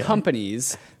Aave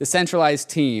companies, the centralized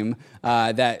team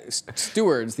that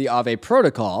stewards the Aave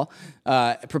protocol,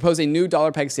 propose a new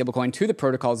dollar peg stablecoin to the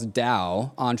protocol's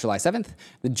DAO on July 7th.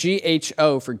 The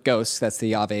GHO for Ghosts, that's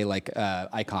the Aave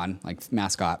icon, like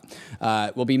mascot,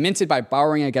 will be minted by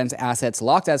borrowing against assets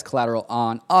locked as collateral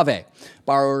on Aave.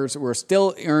 Borrowers will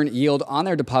still earn yield on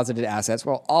their deposited assets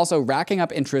while also racking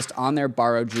up interest on their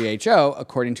borrowed GHO,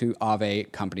 according to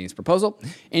Aave company's proposal.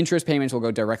 Interest payments will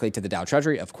go directly to the DAO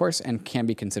treasury, of course, and can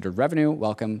be considered revenue.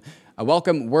 A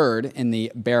welcome word in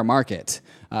the bear market.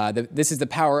 This is the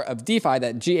power of DeFi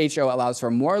that GHO allows for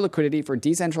more liquidity for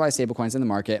decentralized stablecoins in the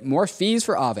market, more fees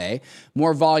for Aave,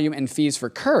 more volume and fees for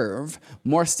Curve,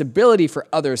 more stability for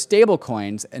other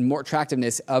stablecoins, and more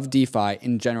attractiveness of DeFi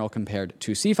in general compared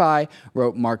to CeFi,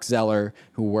 wrote Mark Zeller,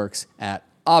 who works at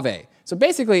Aave. So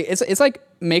basically, it's like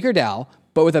MakerDAO,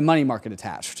 but with a money market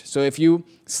attached. So if you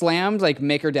slammed like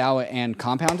MakerDAO and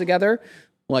Compound together,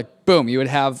 like boom, you would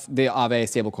have the Aave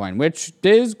stablecoin, which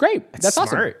is great. That's smart.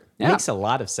 awesome. Yeah. Makes a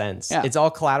lot of sense. Yeah. It's all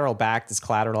collateral backed. It's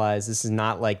collateralized. This is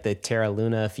not like the Terra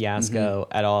Luna fiasco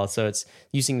at all. So it's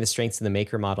using the strengths of the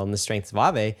Maker model and the strengths of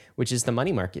Aave, which is the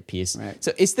money market piece. Right.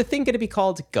 So is the thing going to be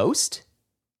called Ghost?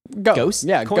 Go. Ghost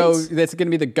Yeah, coins? Go. That's going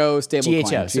to be the Go stablecoin.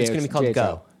 GHO. So it's going to be called GHO.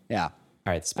 Go. Yeah.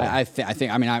 All right, spell. I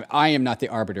think. I mean, I am not the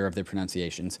arbiter of the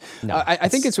pronunciations. No, I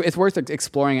think it's worth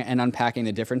exploring and unpacking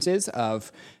the differences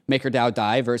of MakerDAO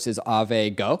DAI versus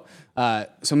Aave Go.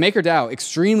 So MakerDAO,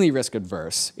 extremely risk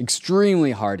adverse,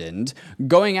 extremely hardened,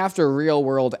 going after real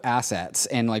world assets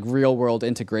and like real world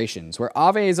integrations. Where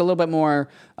Aave is a little bit more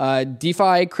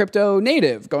DeFi crypto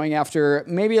native, going after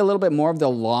maybe a little bit more of the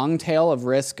long tail of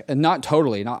risk, not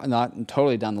totally down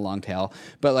the long tail,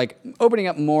 but like opening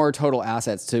up more total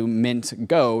assets to mint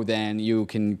Go than you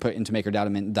can put into MakerDAO to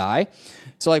mint DAI.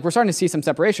 So like we're starting to see some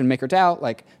separation. MakerDAO,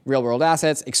 like real world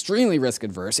assets, extremely risk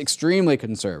adverse, extremely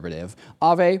conservative.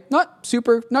 Aave,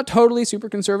 not totally super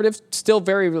conservative, still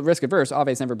very risk adverse.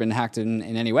 Aave's never been hacked in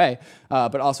any way,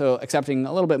 but also accepting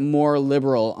a little bit more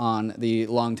liberal on the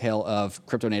long tail of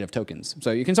crypto native tokens.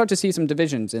 So you can start to see some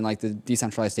divisions in like the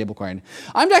decentralized stablecoin.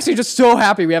 I'm actually just so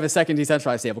happy we have a second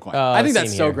decentralized stablecoin. I think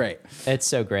that's so great. It's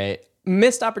so great.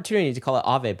 Missed opportunity to call it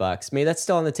Aave bucks. Maybe that's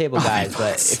still on the table, guys.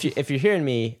 But if you're hearing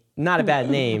me, not a bad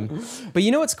name. But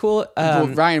you know what's cool? Well,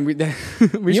 Ryan, we you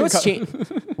know what's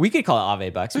we could call it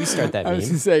Aave bucks. We start that I meme. was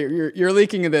going to say, you're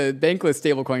leaking the bankless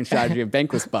stablecoin strategy of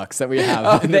bankless bucks that we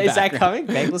have. Is that coming?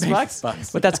 Bankless bucks?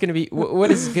 But that's going to be,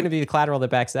 what is going to be the collateral that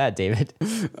backs that, David?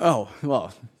 Oh,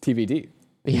 well, TBD.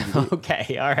 Yeah,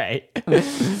 okay, all right.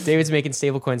 David's making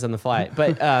stable coins on the fly.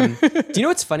 But do you know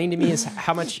what's funny to me is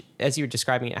how much, as you were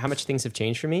describing it, how much things have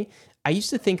changed for me? I used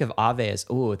to think of Aave as,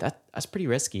 that's pretty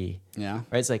risky. Yeah.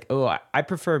 Right? It's like, I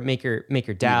prefer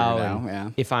MakerDAO.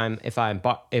 And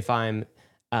if I'm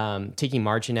taking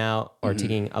margin out or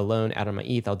taking a loan out on my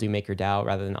ETH, I'll do MakerDAO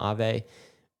rather than Aave.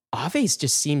 Aave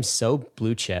just seems so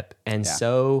blue chip and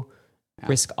so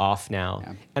risk off now.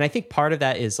 Yeah. And I think part of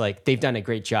that is like they've done a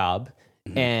great job.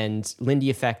 And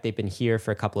Lindy Effect, they've been here for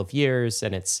a couple of years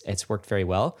and it's worked very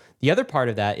well. The other part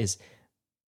of that is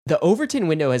the Overton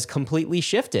window has completely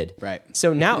shifted. Right.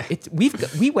 So now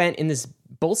we went in this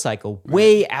bull cycle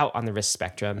way out on the risk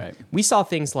spectrum. Right. We saw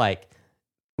things like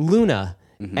Luna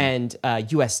and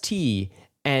UST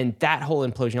and that whole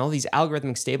implosion, all these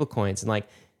algorithmic stablecoins and like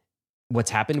what's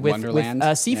happened with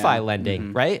CeFi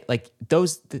lending, right? Like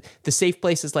the safe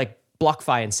places like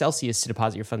BlockFi and Celsius to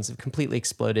deposit your funds have completely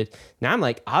exploded. Now I'm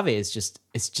like, Aave is just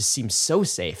seems so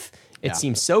safe. It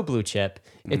seems so blue chip.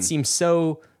 It seems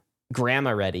so grandma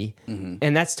ready.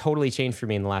 And that's totally changed for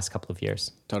me in the last couple of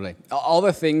years. Totally. All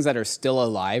the things that are still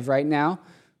alive right now,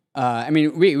 I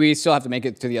mean, we still have to make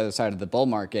it to the other side of the bull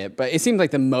market, but it seems like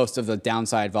the most of the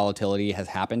downside volatility has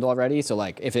happened already. So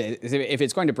like if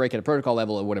it's going to break at a protocol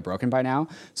level, it would have broken by now.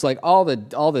 So like all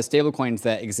the stable coins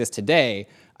that exist today,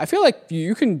 I feel like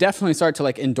you can definitely start to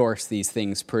like endorse these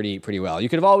things pretty well. You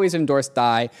could have always endorsed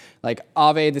DAI, like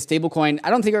Aave, the stablecoin.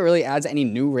 I don't think it really adds any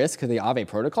new risk to the Aave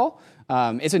protocol.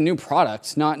 It's a new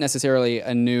product, not necessarily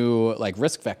a new like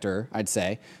risk vector, I'd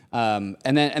say. And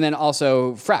then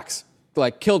also Frax,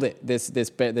 like killed it this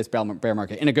bear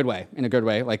market in a good way,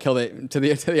 like killed it to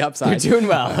the upside. They're doing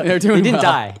well. They're doing They didn't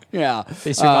well. die. Yeah,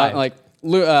 They survived. Like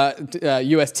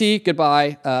UST,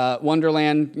 goodbye.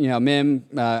 Wonderland, MIM,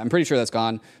 I'm pretty sure that's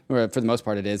gone. Or for the most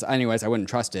part, it is. Anyways, I wouldn't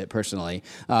trust it personally.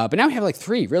 But now we have like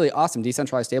 3 really awesome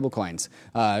decentralized stablecoins,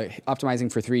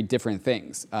 optimizing for 3 different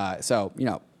things. So,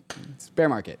 it's bear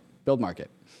market, build market.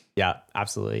 Yeah,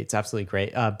 absolutely. It's absolutely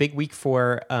great. Big week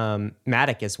for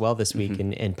Matic as well this week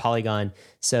in Polygon.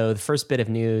 So the first bit of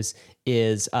news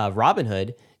is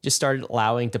Robinhood just started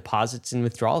allowing deposits and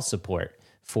withdrawal support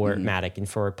for Matic and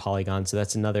for Polygon. So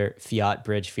that's another fiat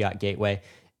bridge, fiat gateway.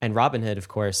 And Robinhood, of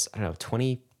course,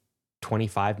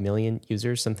 25 million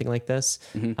users, something like this,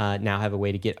 now have a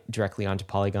way to get directly onto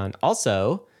Polygon.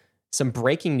 Also, some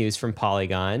breaking news from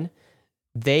Polygon.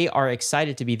 They are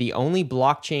excited to be the only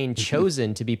blockchain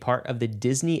chosen to be part of the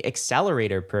Disney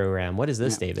Accelerator program. What is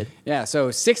this, David? Yeah,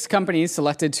 so 6 companies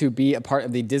selected to be a part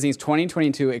of the Disney's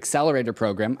 2022 Accelerator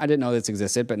program. I didn't know this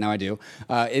existed, but now I do.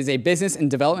 Is a business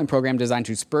and development program designed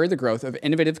to spur the growth of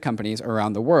innovative companies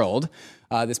around the world.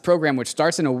 This program, which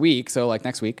starts in a week, so like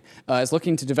next week, is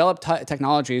looking to develop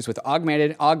technologies with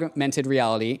augmented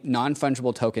reality,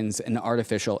 non-fungible tokens, and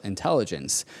artificial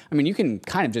intelligence. I mean, you can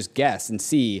kind of just guess and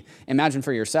imagine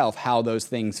for yourself how those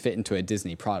things fit into a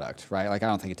Disney product, right? Like, I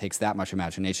don't think it takes that much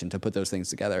imagination to put those things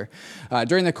together.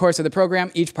 During the course of the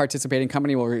program, each participating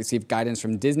company will receive guidance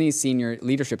from Disney's senior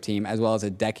leadership team, as well as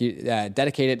a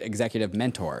dedicated executive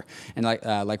mentor. And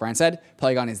like Ryan said,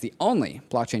 Polygon is the only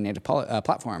blockchain-native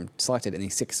platform selected in the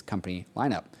 6-company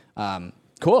lineup.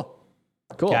 Cool.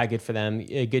 Yeah, good for them.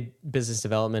 Good business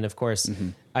development, of course.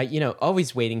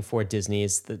 Always waiting for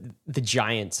Disney's the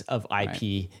giant of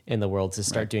IP in the world to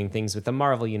start doing things with the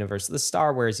Marvel universe, the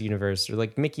Star Wars universe, or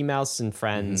like Mickey Mouse and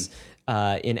Friends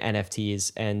in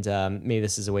NFTs. And maybe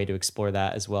this is a way to explore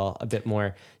that as well a bit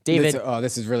more. David,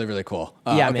 this is really, really cool.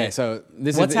 Yeah, okay, man. so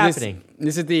what's happening?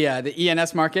 This is the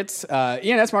ENS markets.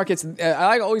 ENS markets.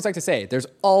 I always like to say there's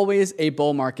always a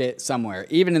bull market somewhere.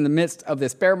 Even in the midst of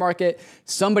this bear market,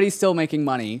 somebody's still making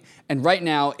money. And right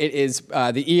now, it is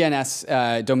the ENS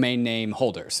domain name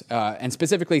holders, and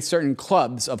specifically certain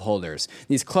clubs of holders.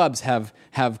 These clubs have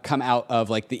come out of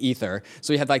like the ether.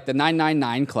 So you have like the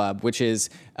 999 club, which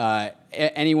is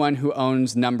anyone who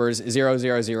owns numbers 000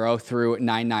 through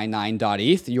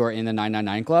 999.eth, you are in the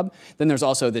 999 club. Then there's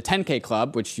also the 10K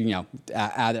club, which,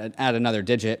 add another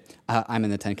digit. I'm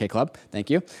in the 10K club. Thank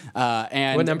you.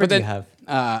 And what number do you have?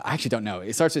 I actually don't know.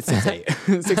 It starts with 68.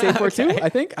 6842, okay. I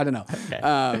think. I don't know.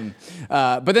 Okay.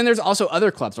 But then there's also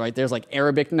other clubs, right? There's like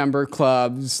Arabic number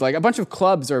clubs. Like a bunch of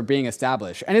clubs are being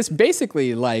established. And it's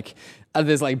basically like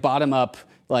this like bottom up,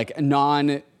 like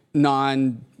non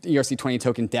ERC20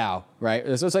 token DAO, right?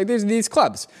 So it's like there's these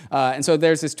clubs. And so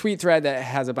there's this tweet thread that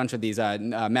has a bunch of these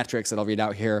metrics that I'll read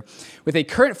out here. With a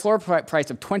current floor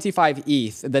price of 25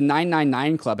 ETH, the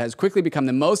 999 club has quickly become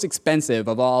the most expensive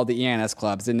of all the ENS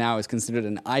clubs and now is considered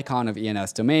an icon of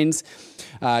ENS domains.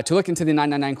 To look into the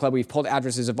 999 club, we've pulled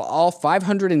addresses of all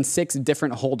 506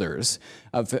 different holders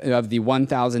of the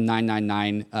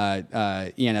 1,999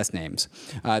 ENS names.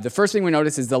 The first thing we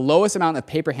notice is the lowest amount of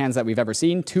paper hands that we've ever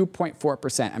seen,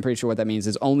 2.4%. I'm pretty sure what that means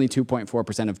is only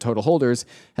 2.4% of total holders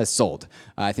has sold.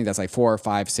 I think that's like 4 or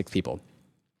 5, 6 people.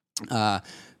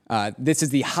 This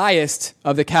is the highest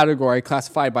of the category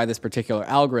classified by this particular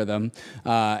algorithm,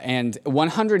 and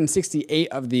 168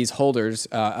 of these holders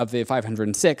of the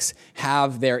 506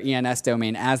 have their ENS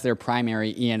domain as their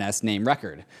primary ENS name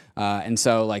record. And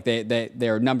so like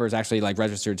their numbers actually like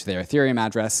registered to their Ethereum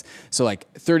address. So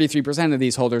like 33% of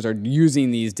these holders are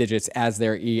using these digits as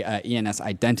their ENS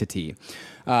identity.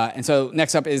 And so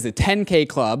next up is the 10K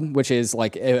club, which is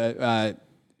like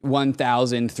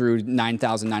 1,000 through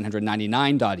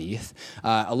 9,999.eth.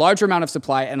 A larger amount of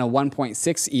supply and a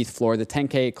 1.6 ETH floor. The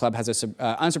 10K club has a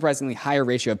unsurprisingly higher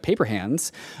ratio of paper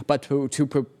hands, but to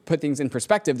put things in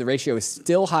perspective, the ratio is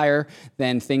still higher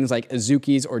than things like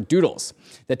Azukis or Doodles.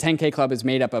 The 10K club is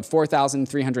made up of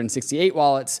 4,368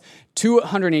 wallets.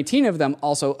 218 of them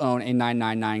also own a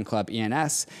 999 club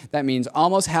ENS. That means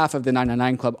almost half of the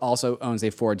 999 club also owns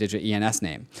a 4-digit ENS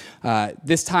name.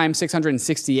 This time,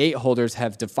 668 holders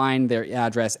have defined their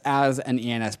address as an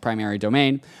ENS primary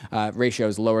domain. Ratio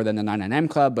is lower than the 999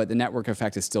 club, but the network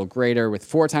effect is still greater, with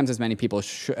 4 times as many people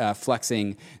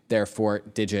flexing their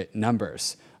 4-digit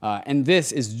numbers. And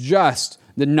this is just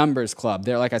the numbers club.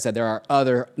 Like I said, there are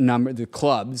other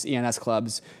clubs, ENS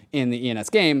clubs in the ENS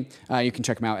game. You can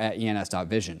check them out at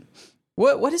ens.vision.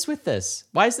 What is with this?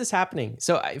 Why is this happening?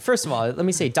 So first of all, let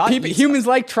me say humans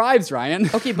like tribes, Ryan.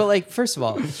 Okay, but like first of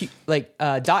all,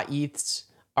 .eths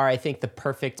are I think the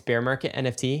perfect bear market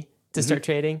NFT to start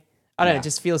trading. I don't know. It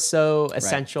just feels so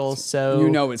essential, so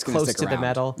it's gonna close stick to the around,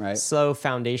 metal, right? so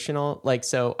foundational. Like,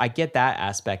 so I get that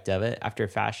aspect of it after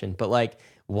fashion, but like,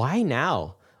 why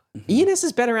now? ENS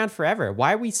has been around forever.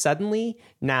 Why are we suddenly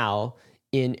now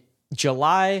in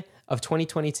July of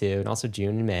 2022 and also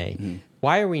June and May?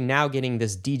 Why are we now getting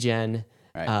this degen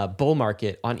bull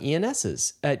market on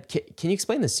ENSs? Can you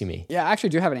explain this to me? Yeah, I actually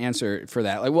do have an answer for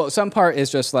that. Like, well, some part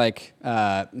is just like,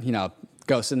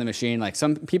 ghosts in the machine. Like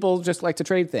some people just like to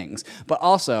trade things, but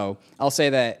also I'll say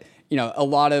that, a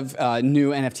lot of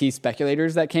new NFT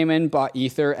speculators that came in bought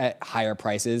Ether at higher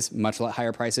prices, much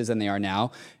higher prices than they are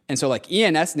now. And so like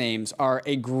ENS names are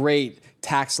a great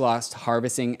tax loss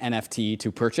harvesting NFT to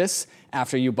purchase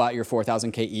after you bought your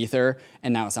 4,000K Ether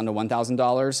and now it's down to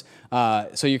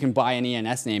 $1,000. So you can buy an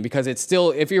ENS name because it's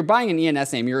still, if you're buying an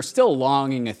ENS name, you're still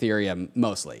longing Ethereum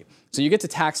mostly. So you get to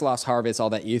tax loss harvest all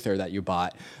that Ether that you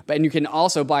bought, and you can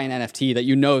also buy an NFT that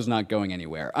is not going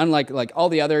anywhere. Unlike like all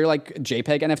the other like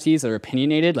JPEG NFTs that are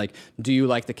opinionated, like do you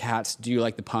like the cats? Do you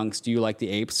like the punks? Do you like the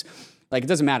apes? Like it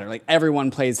doesn't matter. Like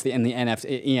everyone plays in the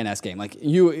ENS game. Like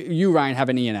you Ryan have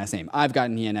an ENS name. I've got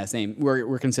an ENS name.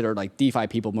 We're considered like DeFi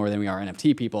people more than we are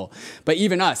NFT people. But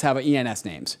even us have ENS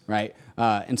names, right?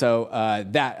 And so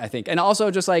that I think, and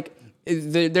also just like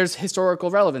there's historical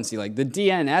relevancy. Like the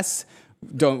DNS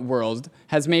world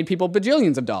has made people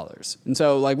bajillions of dollars. And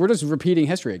so like we're just repeating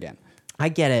history again. I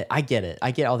get it. I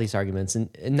get all these arguments. And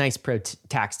a nice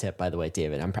tax tip, by the way,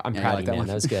 David. I'm proud of you, man.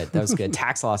 That was good. That was good.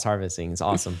 Tax loss harvesting is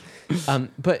awesome.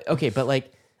 But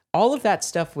like all of that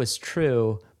stuff was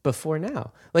true before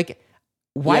now. Like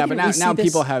why? Yeah, but now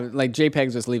people have like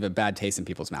JPEGs just leave a bad taste in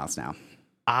people's mouths now.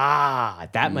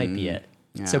 That might be it.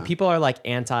 Yeah. So people are like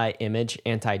anti-image,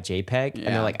 anti-JPEG, and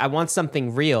they're like, I want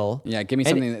something real. Yeah, give me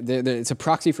something. It's a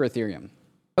proxy for Ethereum.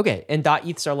 Okay, and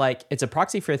 .eths are like, it's a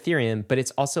proxy for Ethereum, but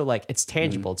it's also like, it's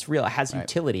tangible, it's real, it has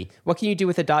utility. What can you do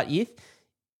with a .eth?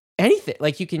 Anything.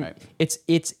 Like you can,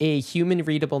 it's a human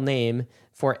readable name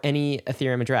for any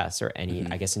Ethereum address or any,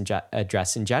 I guess,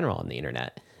 address in general on the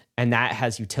internet. And that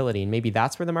has utility, and maybe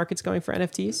that's where the market's going for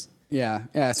NFTs?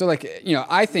 Yeah. So like,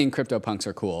 I think CryptoPunks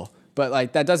are cool. But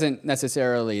like that's not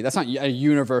a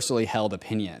universally held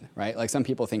opinion, right? Like some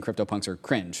people think CryptoPunks are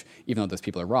cringe, even though those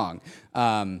people are wrong.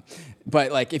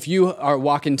 But like if you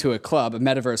walk into a club, a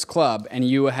metaverse club, and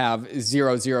you have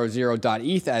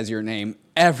 000.eth as your name,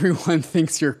 everyone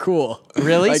thinks you're cool.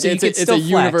 Really? Like so it's a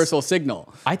universal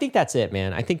signal. I think that's it,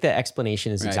 man. I think the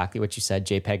explanation is exactly what you said.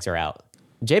 JPEGs are out.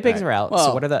 JPEGs are out. Well,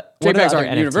 so what are the JPEGs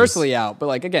aren't universally out, but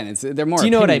like again, they're more. Do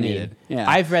you know what I mean? Opinionated. Yeah.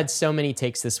 I've read so many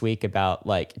takes this week about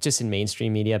like just in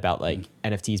mainstream media about like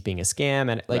NFTs being a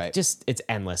scam and like just it's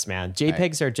endless, man.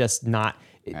 JPEGs are just not.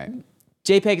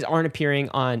 JPEGs aren't appearing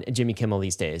on Jimmy Kimmel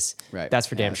these days. Right. That's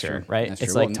for damn sure. True. Right.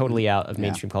 It's like totally out of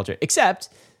mainstream culture, except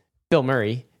Bill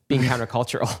Murray. Being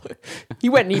countercultural. He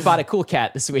went and he bought a cool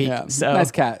cat this week. Yeah, so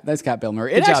nice cat, Bill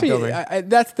Murray. Good job, Bill Murray.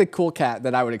 That's the cool cat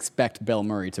that I would expect Bill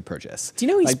Murray to purchase. Do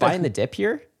you know he's buying the dip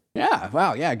here? Yeah,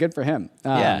 wow, yeah, good for him.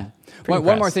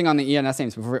 One more thing on the ENS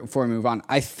names before we move on.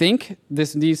 I think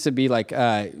this needs to be like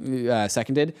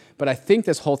seconded, but I think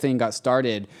this whole thing got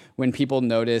started when people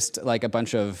noticed like a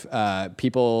bunch of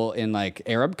people in like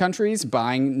Arab countries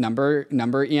buying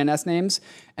number ENS names,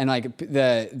 and like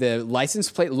the license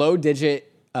plate, low digit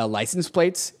license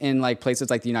plates in like places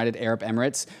like the United Arab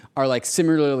Emirates are like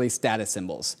similarly status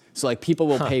symbols. So like people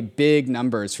will pay big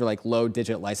numbers for like low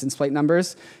digit license plate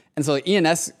numbers. And so like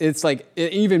ENS, it's like an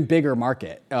even bigger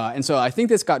market. And so I think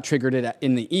this got triggered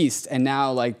in the East, and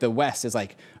now like the West is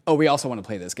like, oh, we also want to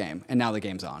play this game. And now the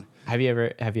game's on. Have you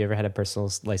ever had a personal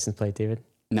license plate, David?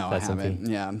 No, I haven't.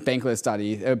 Yeah,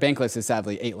 Bankless.e. Bankless is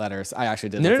sadly 8 letters. I actually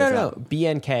did. No.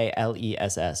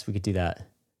 BNKLESS. We could do that.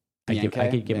 I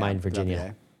could get mine in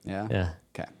Virginia. Yeah.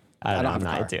 Okay. I'm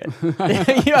not into it.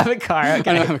 You have a car. Okay.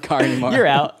 I don't have a car anymore. You're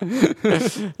out.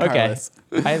 Okay.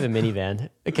 I have a minivan.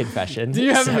 A confession. Do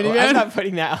you have a minivan? I'm not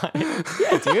putting that on.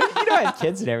 Yeah, dude. You know I have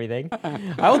kids and everything.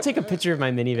 I will take a picture of my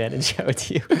minivan and show it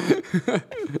to you.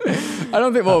 I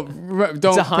don't think. Well, don't.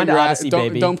 It's a Honda Odyssey,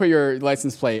 baby. Don't put your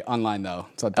license plate online though.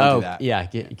 So don't do that. Yeah.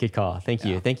 Good call. Thank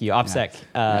you. OPSEC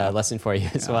lesson for you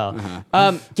as well.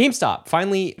 GameStop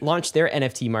finally launched their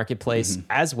NFT marketplace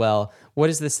as well. What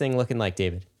is this thing looking like,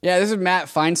 David? Yeah, this is Matt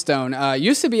Feinstone.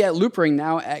 Used to be at Loopring,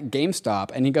 now at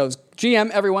GameStop. And he goes, GM,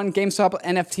 everyone, GameStop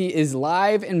NFT is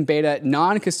live in beta,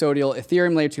 non-custodial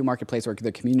Ethereum Layer 2 marketplace where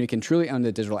the community can truly own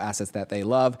the digital assets that they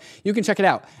love. You can check it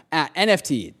out at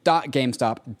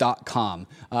nft.gamestop.com.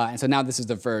 And so now this is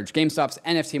The Verge. GameStop's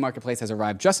NFT marketplace has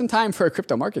arrived just in time for a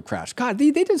crypto market crash. God,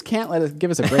 they just can't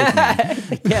give us a break, man.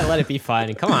 They can't let it be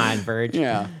fun. Come on, Verge.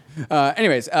 Yeah.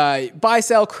 Anyways, buy,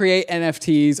 sell, create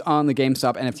NFTs on the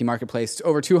GameStop NFT marketplace.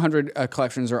 Over 200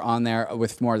 collections are on there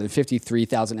with more than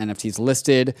 53,000 NFTs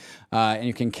listed. And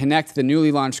you can connect the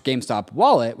newly launched GameStop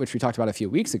wallet, which we talked about a few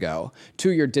weeks ago,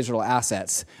 to your digital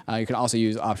assets. You can also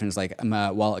use options like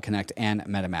Wallet Connect and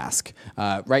MetaMask.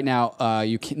 Right now,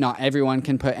 not everyone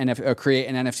can create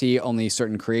an NFT. Only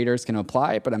certain creators can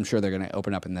apply, but I'm sure they're going to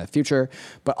open up in the future.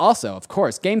 But also, of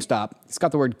course, GameStop, it's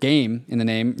got the word game in the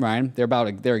name, Ryan.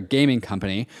 They're a gaming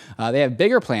company. They have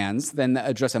bigger plans than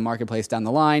just a marketplace down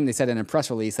the line. They said in a press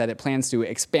release that it plans to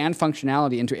expand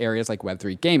functionality into areas like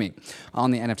Web3 gaming.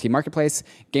 On the NFT marketplace,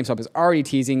 GameStop is already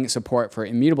teasing support for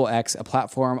Immutable X, a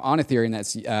platform on Ethereum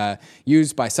that's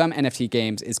used by some NFT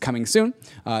games, is coming soon.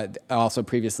 Also,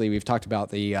 previously, we've talked about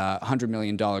the $100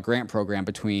 million grant program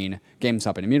between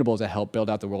GameStop and Immutable to help build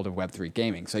out the world of Web3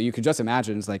 gaming. So you could just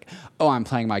imagine it's like, oh, I'm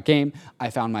playing my game. I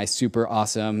found my super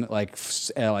awesome like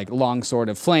long sword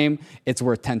of flame. It's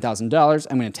worth $10,000.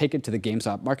 I'm going to take it to the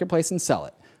GameStop marketplace and sell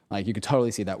it. Like you could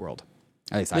totally see that world.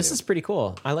 At least this is pretty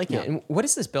cool. I like it. And what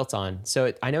is this built on?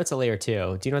 So I know it's a layer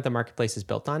 2. Do you know what the marketplace is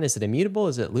built on? Is it immutable?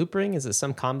 Is it loop ring? Is it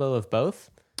some combo of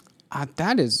both?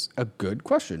 That is a good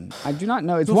question. I do not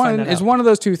know. It's one of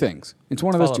those two things. It's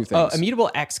one of those two things. Oh,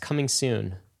 Immutable X coming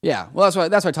soon. Yeah. Well,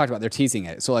 that's what I talked about. They're teasing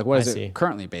it. So like, what is it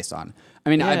currently based on? I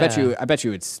mean, I bet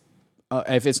you it's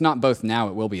if it's not both now,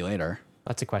 it will be later.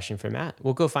 That's a question for Matt.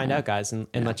 We'll go find out, guys, and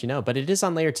let you know. But it is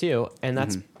on layer 2, and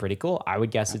that's pretty cool. I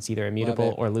would guess it's either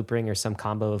immutable or loop ring or some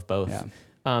combo of both.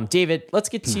 Yeah. David, let's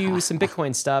get to some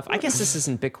Bitcoin stuff. I guess this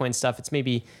isn't Bitcoin stuff. It's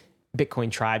maybe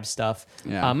Bitcoin tribe stuff.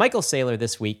 Yeah. Michael Saylor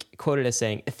this week quoted as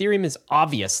saying, Ethereum is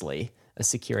obviously a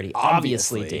security.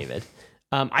 Obviously, David.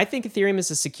 I think Ethereum is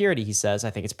a security, he says. I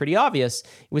think it's pretty obvious.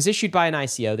 It was issued by an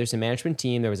ICO. There's a management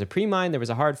team. There was a pre-mine. There was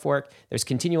a hard fork. There's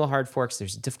continual hard forks.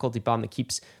 There's a difficulty bomb that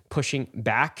keeps pushing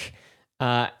back.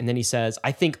 And then he says,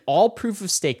 I think all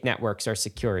proof-of-stake networks are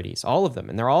securities, all of them,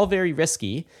 and they're all very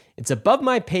risky. It's above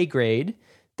my pay grade.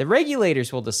 The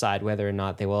regulators will decide whether or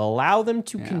not they will allow them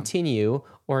to continue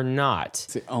or not.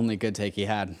 It's the only good take he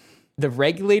had. The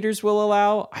regulators will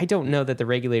allow. I don't know that the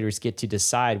regulators get to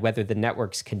decide whether the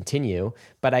networks continue,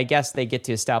 but I guess they get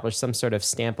to establish some sort of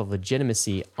stamp of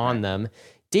legitimacy on them.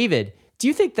 David, do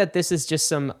you think that this is just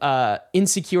some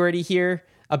insecurity here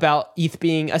about ETH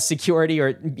being a security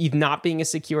or ETH not being a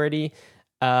security?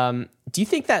 Do you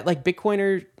think that like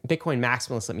Bitcoin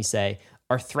maximalists, let me say,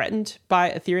 are threatened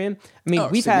by Ethereum? I mean,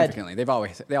 we've significantly.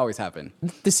 They always have been.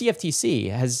 The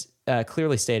CFTC has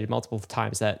clearly stated multiple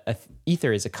times that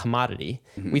Ether is a commodity.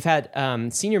 Mm-hmm. We've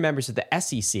had senior members of the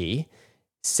SEC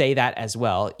say that as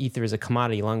well. Ether is a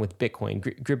commodity along with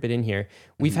Bitcoin. Group it in here.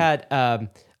 We've had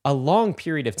a long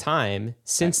period of time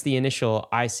since the initial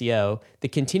ICO, the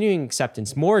continuing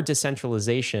acceptance, more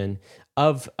decentralization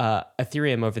of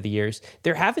Ethereum over the years.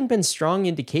 There haven't been strong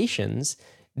indications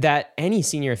that any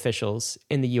senior officials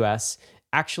in the US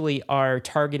actually are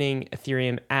targeting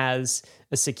Ethereum as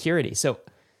a security. So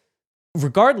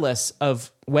regardless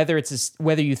of whether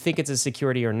you think it's a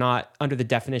security or not, under the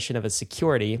definition of a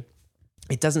security,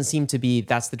 it doesn't seem to be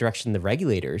that's the direction the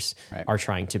regulators are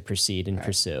trying to proceed and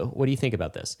pursue. What do you think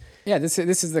about this? Yeah, this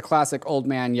is the classic old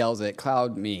man yells at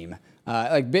cloud meme.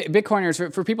 Like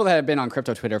Bitcoiners, for people that have been on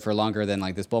crypto Twitter for longer than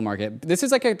like this bull market, this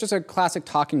is like just a classic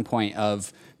talking point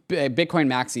of Bitcoin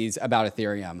maxis about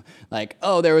Ethereum. Like,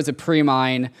 oh, there was a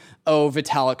pre-mine. Oh,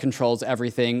 Vitalik controls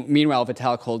everything. Meanwhile,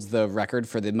 Vitalik holds the record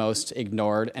for the most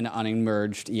ignored and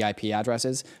unmerged EIP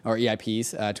addresses or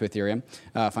EIPs to Ethereum.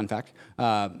 Fun fact.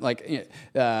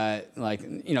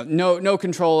 No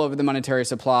control over the monetary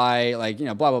supply.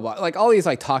 Blah blah blah. Like all these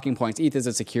like talking points. ETH is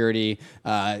a security.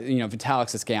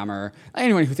 Vitalik's a scammer.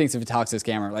 Anyone who thinks of Vitalik's a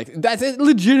scammer, like that's a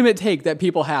legitimate take that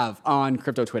people have on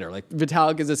crypto Twitter. Like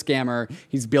Vitalik is a scammer.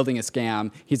 He's building a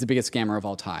scam. He's the biggest scammer of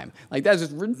all time. Like that's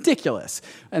just ridiculous.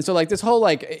 And so like this whole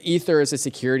like Ether is a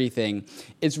security thing,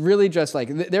 it's really just like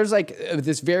there's like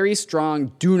this very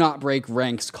strong do not break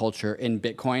ranks culture in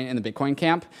Bitcoin, in the Bitcoin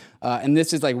camp. And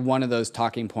this is like one of those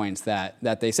talking points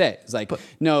that they say. It's like,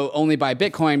 no, only buy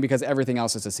Bitcoin because everything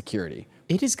else is a security.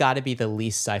 It has got to be the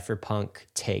least cypherpunk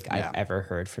take I've ever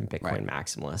heard from Bitcoin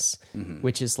maximalists,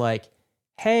 which is like,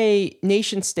 hey,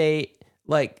 nation state,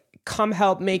 like come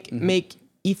help make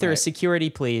Ether a security,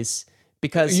 please.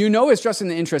 Because it's just in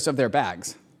the interest of their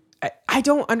bags. I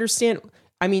don't understand.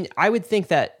 I mean, I would think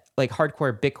that like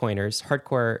hardcore Bitcoiners,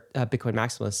 hardcore Bitcoin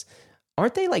maximalists,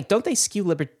 aren't they like, don't they skew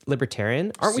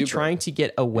libertarian? Aren't we trying to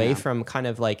get away from kind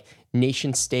of like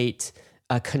nation state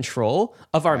control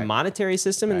of our monetary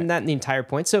system? And that's the entire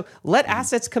point. So let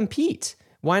assets compete.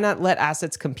 Why not let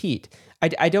assets compete?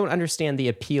 I don't understand the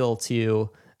appeal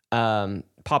to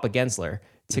Papa Gensler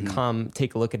to come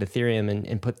take a look at Ethereum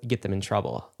and get them in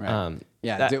trouble. Right.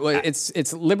 It's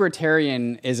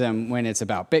libertarianism when it's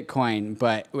about Bitcoin,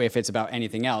 but if it's about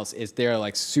anything else, it's their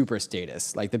like super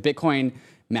status. Like the Bitcoin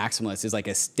maximalist is like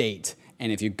a state,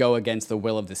 and if you go against the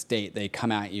will of the state, they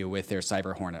come at you with their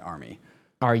cyber hornet army.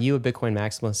 Are you a Bitcoin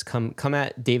maximalist? Come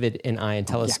at David and I and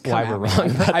tell us why we're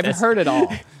wrong. I've heard it all.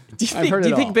 Do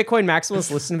you think Bitcoin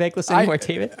maximalists listen to Bankless anymore,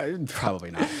 David?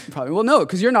 Probably not. Well, no,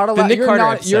 because you're not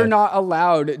allowed. You're not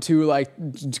allowed to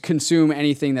like consume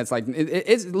anything that's like.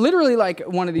 It's literally like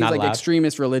one of these like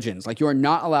extremist religions. Like you are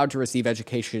not allowed to receive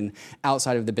education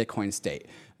outside of the Bitcoin state.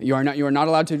 You are not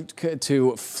allowed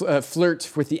to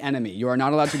flirt with the enemy. You are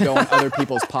not allowed to go on other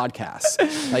people's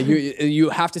podcasts. Like you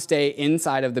have to stay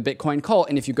inside of the Bitcoin cult,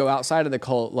 and if you go outside of the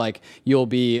cult, like you'll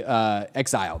be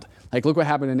exiled. Like look what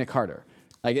happened to Nick Carter.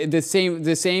 Like the same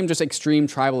just extreme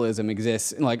tribalism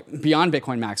exists like beyond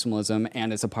Bitcoin maximalism,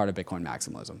 and it's a part of Bitcoin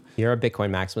maximalism. You're a Bitcoin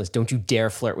maximalist. Don't you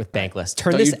dare flirt with Bankless.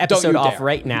 Turn this episode off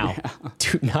right now. Yeah.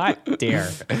 Do not dare.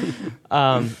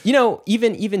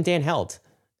 Even Dan Held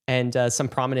and some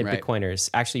prominent Bitcoiners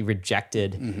actually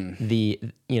rejected the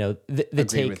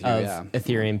take of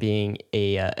Ethereum being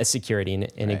a security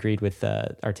and agreed with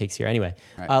our takes here. Anyway,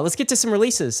 let's get to some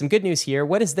releases. Some good news here.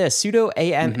 What is this? Sudo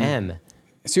AMM.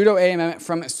 Sudo AMM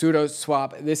from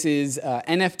SudoSwap. This is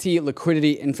NFT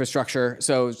liquidity infrastructure.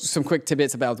 So some quick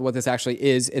tidbits about what this actually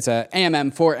is. It's a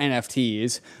AMM for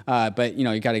NFTs, but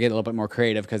you got to get a little bit more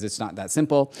creative because it's not that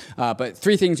simple. But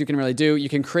three things you can really do. You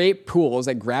can create pools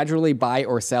that gradually buy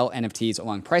or sell NFTs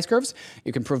along price curves.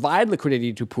 You can provide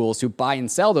liquidity to pools to buy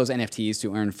and sell those NFTs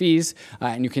to earn fees,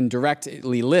 and you can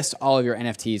directly list all of your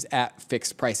NFTs at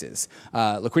fixed prices.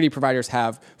 Liquidity providers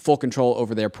have full control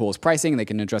over their pool's pricing. They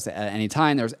can adjust it at any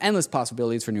time. There's endless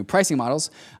possibilities for new pricing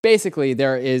models. Basically,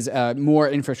 there is more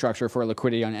infrastructure for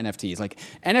liquidity on NFTs. Like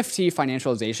NFT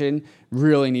financialization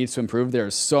really needs to improve.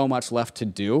 There's so much left to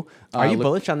do. Are you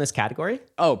bullish on this category?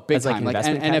 Oh, big time. Like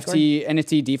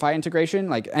NFT DeFi integration.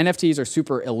 Like NFTs are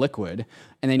super illiquid,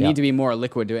 and they need to be more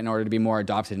liquid in order to be more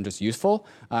adopted and just useful.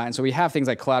 And so we have things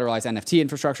like collateralized NFT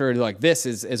infrastructure. Like this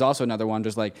is also another one.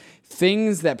 Just like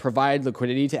things that provide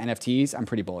liquidity to NFTs, I'm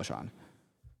pretty bullish on.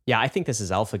 Yeah, I think this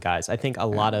is alpha, guys. I think a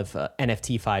lot of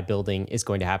NFT-fi building is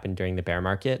going to happen during the bear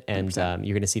market, and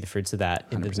you're going to see the fruits of that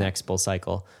in 100%. The next bull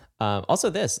cycle.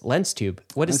 Also this, LensTube.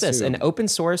 What is this? An open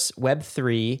source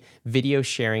Web3 video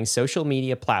sharing social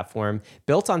media platform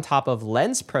built on top of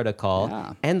Lens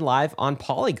protocol and live on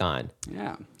Polygon.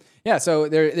 Yeah, so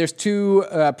there's two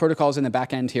protocols in the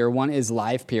back end here. One is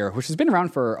LivePeer, which has been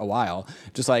around for a while,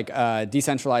 just like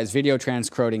decentralized video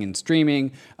transcoding and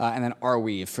streaming, and then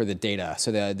Arweave for the data.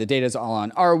 So the data is all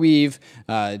on Arweave.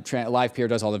 LivePeer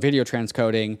does all the video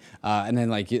transcoding, and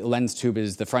then like LensTube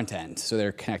is the front end. So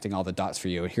they're connecting all the dots for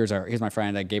you. Here's my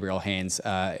friend Gabriel Haynes.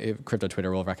 Crypto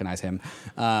Twitter will recognize him.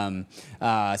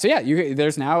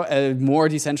 There's now a more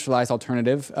decentralized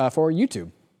alternative for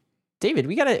YouTube. David,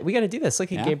 we gotta do this.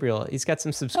 Look at Gabriel; he's got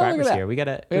some subscribers here. We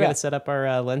gotta set up our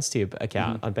LensTube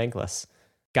account on Bankless.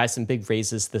 Guys, some big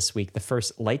raises this week. The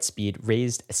first, Lightspeed,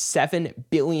 raised $7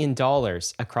 billion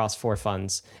across 4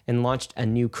 funds and launched a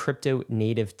new crypto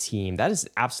native team. That is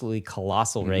absolutely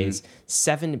colossal raise.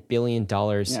 $7 billion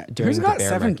during the bear market. Who's got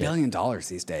 $7 billion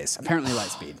these days? Apparently,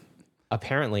 Lightspeed.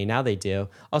 Apparently, now they do.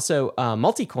 Also,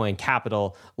 Multicoin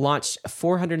Capital launched a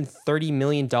 $430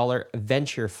 million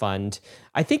venture fund.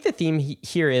 I think the theme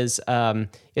here is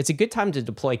it's a good time to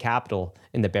deploy capital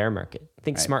in the bear market. I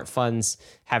think smart funds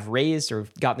have raised or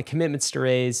gotten the commitments to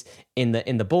raise in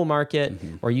the bull market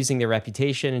or using their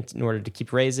reputation in order to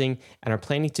keep raising and are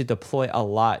planning to deploy a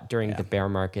lot during the bear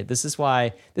market. This is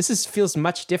why feels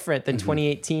much different than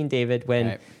 2018, David,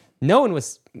 when no one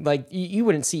was like, you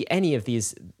wouldn't see any of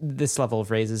this level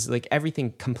of raises. Like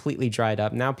everything completely dried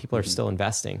up. Now people are still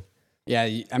investing. Yeah,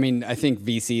 I mean, I think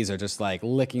VCs are just like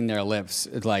licking their lips.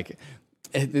 Like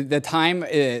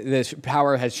the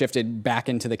power has shifted back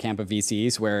into the camp of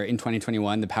VCs, where in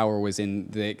 2021 the power was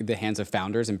in the hands of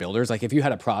founders and builders. Like if you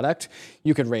had a product,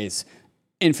 you could raise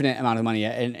infinite amount of money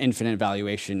at an infinite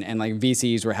valuation, and like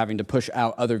VCs were having to push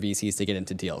out other VCs to get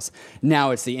into deals.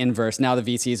 Now it's the inverse. Now the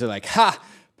VCs are like,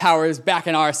 power is back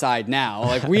on our side now.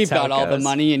 Like we've got all the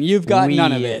money and you've got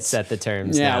none of it. We set the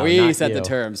terms. Yeah, we set the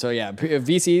terms. So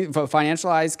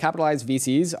financialized, capitalized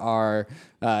VCs are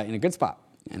in a good spot.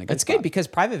 That's good because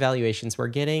private valuations were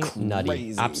getting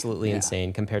nutty, absolutely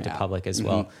insane compared to public as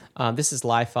well. This is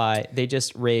Li-Fi. They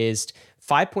just raised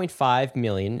 $5.5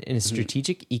 million in a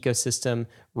strategic ecosystem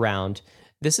round.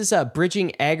 This is a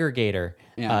bridging aggregator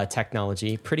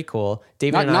technology. Pretty cool.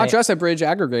 David not just a bridge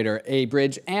aggregator, a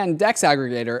bridge and DEX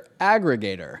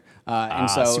aggregator.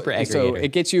 super so aggregator. it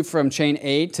gets you from chain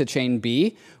A to chain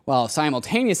B, while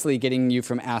simultaneously getting you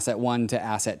from asset 1 to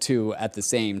asset 2 at the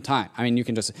same time. I mean, you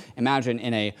can just imagine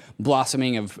in a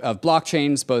blossoming of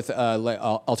blockchains, both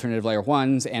alternative layer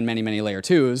 1s and many, many layer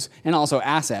 2s, and also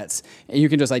assets. You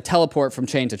can just like teleport from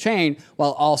chain to chain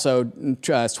while also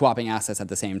swapping assets at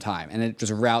the same time. And it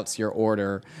just routes your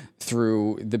order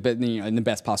through in the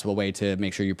best possible way to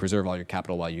make sure you preserve all your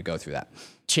capital while you go through that.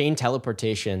 Chain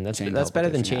teleportation. That's better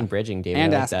than chain bridging,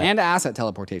 David. And, and asset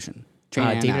teleportation.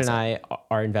 David and I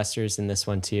are investors in this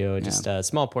one too, just a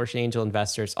small portion angel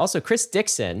investors. Also, Chris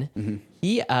Dixon,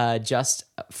 he just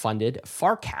funded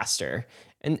Farcaster.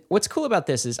 And what's cool about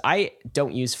this is I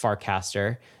don't use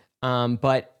Farcaster,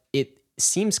 but it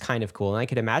seems kind of cool. And I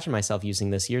could imagine myself using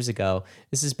this years ago.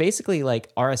 This is basically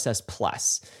like RSS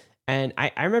Plus. And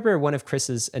I remember one of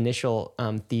Chris's initial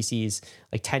theses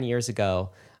like 10 years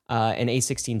ago, and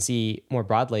A16Z more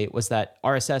broadly, was that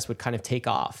RSS would kind of take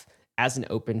off as an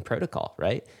open protocol,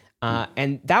 right?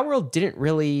 And that world didn't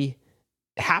really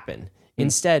happen.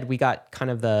 Instead, we got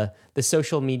kind of the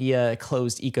social media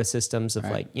closed ecosystems of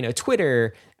like,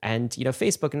 Twitter and,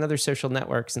 Facebook and other social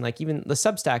networks and like even the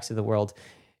Substacks of the world.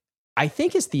 I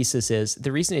think his thesis is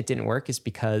the reason it didn't work is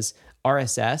because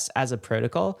RSS as a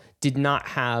protocol did not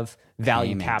have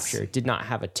value capture, did not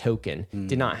have a token,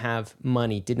 did not have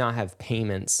money, did not have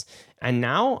payments. And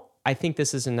now I think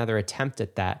this is another attempt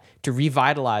at that, to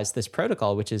revitalize this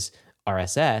protocol, which is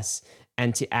RSS,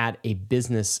 and to add a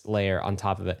business layer on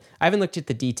top of it. I haven't looked at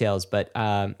the details, but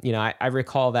I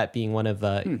recall that being one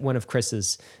of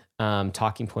Chris's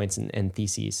talking points and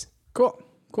theses. Cool.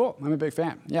 I'm a big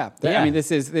fan. Yeah. I mean,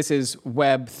 this is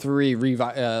Web 3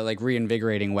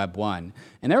 reinvigorating Web 1.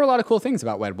 And there were a lot of cool things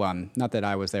about Web 1. Not that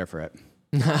I was there for it.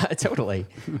 Totally.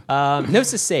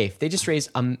 Gnosis Safe. They just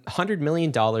raised $100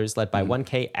 million led by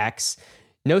 1KX.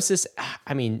 Gnosis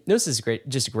is great,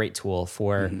 just a great tool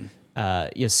for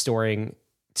storing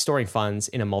funds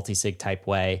in a multi-sig type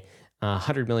way.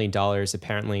 $100 million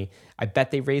apparently. I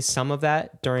bet they raised some of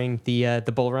that during the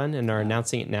bull run and are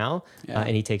announcing it now. And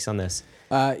he takes on this.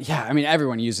 I mean,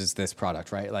 everyone uses this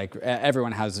product, right? Like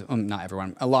everyone has, not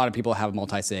everyone, a lot of people have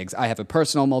multi-sigs. I have a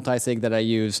personal multi-sig that I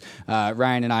use.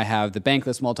 Ryan and I have the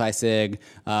bankless multi-sig.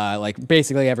 Like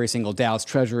basically every single DAO's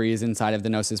treasury is inside of the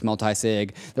Gnosis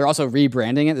multi-sig. They're also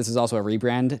rebranding it. This is also a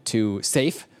rebrand to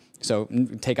Safe. So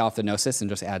take off the Gnosis and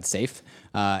just add Safe.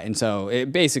 And so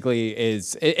it basically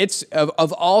it's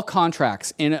of all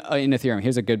contracts in Ethereum,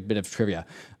 here's a good bit of trivia.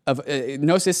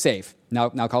 Gnosis Safe, now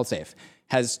called Safe,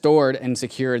 has stored and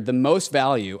secured the most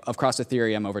value across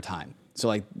Ethereum over time. So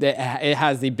like it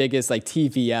has the biggest like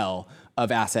TVL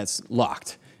of assets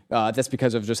locked. That's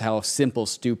because of just how simple,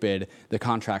 stupid the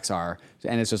contracts are.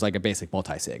 And it's just like a basic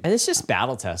multi-sig. And it's just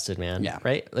battle tested, man. Yeah.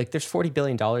 Right? Like there's $40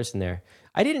 billion in there.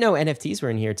 I didn't know NFTs were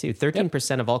in here too.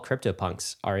 13% of all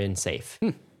CryptoPunks are in Safe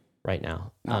right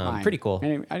now. Pretty cool.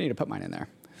 I need to put mine in there.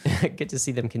 Good to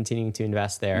see them continuing to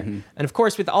invest there. And of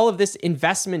course, with all of this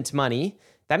investment money,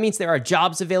 that means there are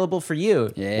jobs available for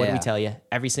you. Yeah. What do we tell you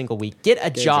every single week? Get a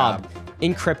job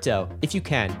in crypto if you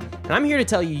can. And I'm here to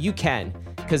tell you, you can,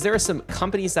 because there are some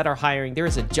companies that are hiring. There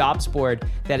is a jobs board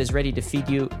that is ready to feed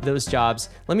you those jobs.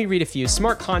 Let me read a few.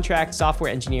 Smart contract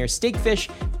software engineer, Stakefish,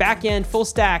 backend, full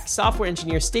stack, software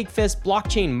engineer, Stakefish,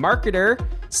 blockchain marketer,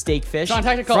 Stakefish,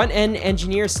 front end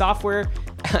engineer, software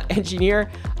engineer,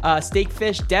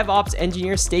 Stakefish, DevOps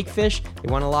engineer, Stakefish.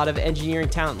 They want a lot of engineering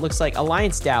talent. Looks like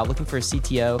Alliance DAO looking for a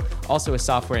CTO, also a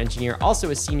software engineer,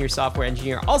 also a senior software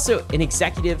engineer, also an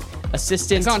executive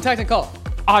assistant. It's on technical.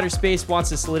 OtterSpace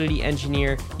wants a Solidity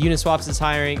engineer. Uniswaps is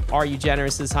hiring. Are You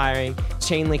Generous is hiring.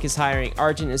 Chainlink is hiring.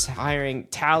 Argent is hiring.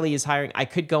 Tally is hiring. I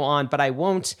could go on, but I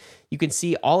won't. You can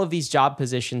see all of these job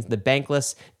positions, the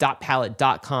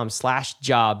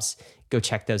bankless.pallet.com/jobs. Go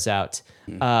check those out.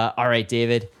 All right,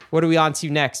 David, what are we on to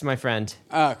next, my friend?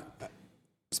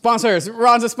 Sponsors. We're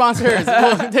on to sponsors.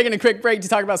 We're taking a quick break to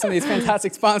talk about some of these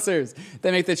fantastic sponsors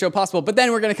that make the show possible. But then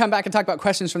we're going to come back and talk about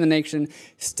questions from the nation,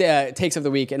 takes of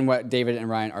the week, and what David and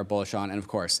Ryan are bullish on, and of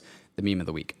course, the meme of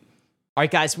the week. All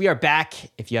right, guys, we are back.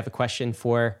 If you have a question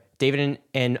for David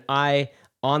and I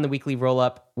on the weekly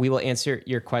roll-up, we will answer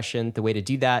your question. The way to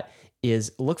do that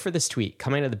is look for this tweet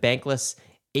coming out of the Bankless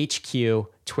HQ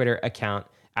Twitter account.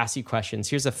 Ask you questions.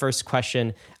 Here's the first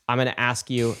question I'm going to ask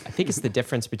you. I think it's the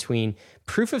difference between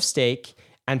proof of stake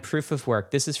and proof of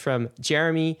work. This is from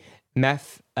Jeremy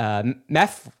Mefford.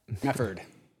 It's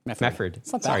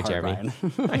not that Sorry, hard, Jeremy. Ryan.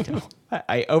 I know.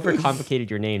 I overcomplicated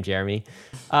your name, Jeremy.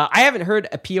 I haven't heard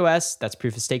a POS, that's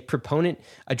proof of stake, proponent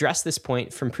address this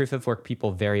point from proof of work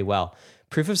people very well.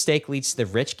 Proof of stake leads to the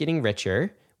rich getting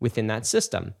richer within that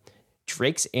system.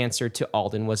 Drake's answer to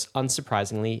Alden was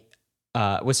surprisingly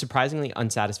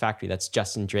unsatisfactory. That's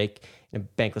Justin Drake in a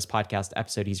Bankless podcast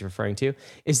episode he's referring to.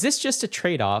 Is this just a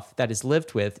trade-off that is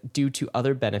lived with due to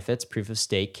other benefits proof of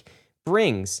stake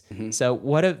brings? So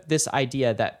what of this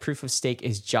idea that proof of stake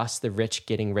is just the rich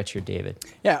getting richer, David?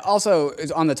 Yeah, also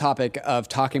on the topic of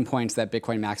talking points that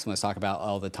Bitcoin maximalists talk about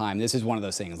all the time, this is one of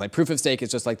those things. Like proof of stake is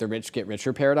just like the rich get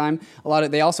richer paradigm.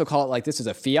 They also call it like this is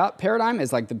a fiat paradigm,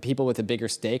 is like the people with the bigger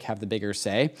stake have the bigger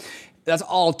say. That's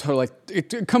all totally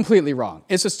completely wrong.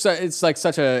 It's just it's like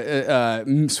such a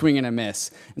swing and a miss.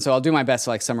 And so I'll do my best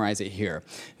to like summarize it here.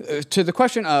 To the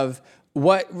question of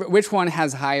which one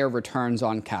has higher returns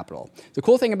on capital? The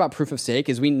cool thing about proof of stake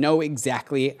is we know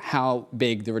exactly how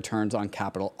big the returns on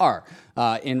capital are.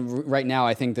 Right now,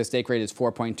 I think the stake rate is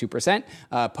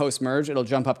 4.2%. Post-merge, it'll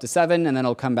jump up to 7%, and then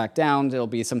it'll come back down. It'll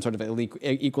be some sort of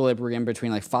equilibrium between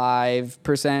like 5%,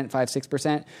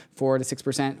 6%, 4 to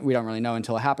 6%. We don't really know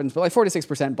until it happens, but like 4 to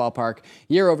 6% ballpark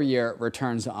year over year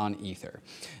returns on Ether.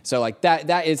 So like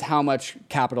that is how much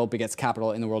capital begets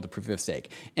capital in the world of proof of stake.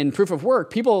 In proof of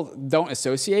work, people don't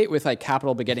associate with like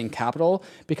capital begetting capital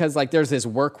because like there's this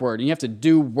work word. And you have to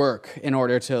do work in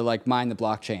order to like mine the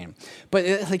blockchain. But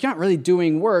like you're not really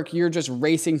doing work, you're just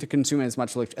racing to consume as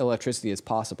much electricity as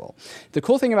possible. The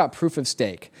cool thing about proof of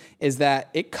stake is that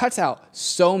it cuts out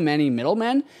so many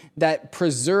middlemen that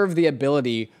preserve the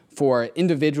ability for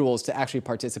individuals to actually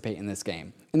participate in this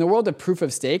game. In the world of proof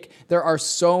of stake, there are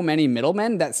so many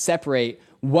middlemen that separate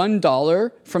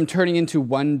 $1 from turning into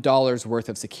 $1 worth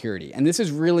of security. And this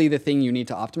is really the thing you need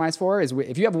to optimize for, is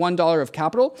if you have $1 of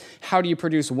capital, how do you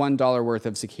produce $1 worth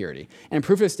of security? And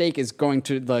proof of stake is going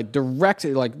to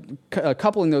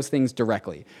coupling those things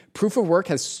directly. Proof of work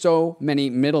has so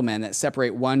many middlemen that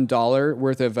separate $1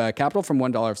 worth of capital from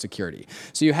 $1 of security.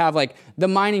 So you have like the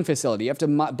mining facility. You have to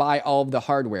buy all of the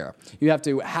hardware. You have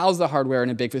to house the hardware in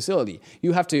a big facility.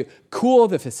 You have to cool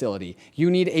the facility.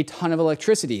 You need a ton of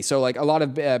electricity. So like a lot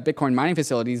of Bitcoin mining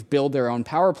facilities build their own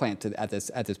power plant at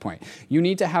this point. You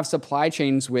need to have supply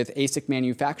chains with ASIC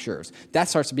manufacturers. That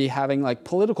starts to be having like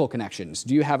political connections.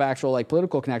 Do you have actual like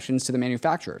political connections to the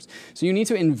manufacturers? So you need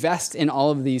to invest in all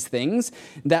of these things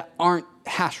that aren't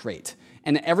hash rate.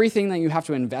 And everything that you have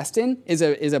to invest in is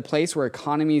a place where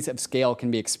economies of scale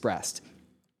can be expressed.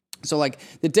 So like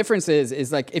the difference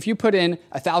is like if you put in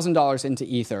 $1,000 into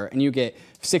Ether and you get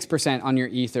 6% on your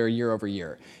Ether year over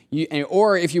year,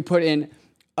 or if you put in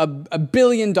 $1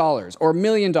 billion or $1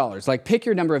 million, like pick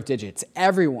your number of digits,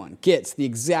 everyone gets the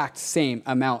exact same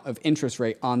amount of interest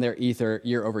rate on their Ether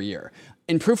year over year.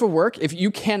 In proof of work, if you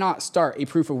cannot start a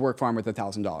proof of work farm with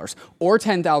 $1,000 or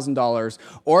 $10,000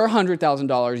 or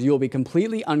 $100,000, you'll be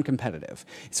completely uncompetitive.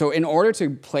 So in order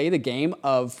to play the game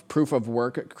of proof of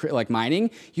work like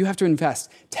mining, you have to invest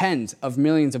tens of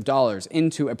millions of dollars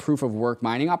into a proof of work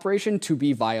mining operation to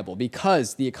be viable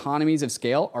because the economies of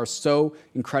scale are so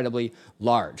incredibly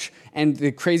large. And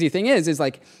the crazy thing is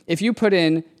like if you put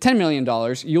in $10 million,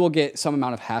 you will get some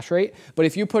amount of hash rate. But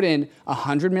if you put in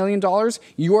 $100 million,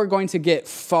 you are going to get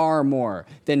far more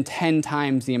than 10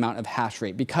 times the amount of hash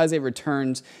rate because it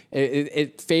returns,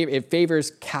 it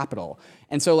favors capital.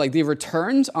 And so like the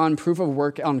returns on proof of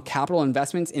work, on capital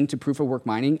investments into proof of work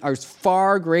mining are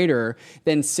far greater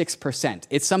than 6%.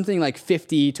 It's something like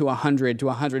 50 to 100 to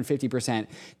 150%,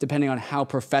 depending on how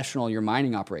professional your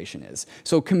mining operation is.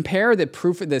 So compare the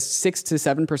 6 to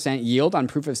 7% yield on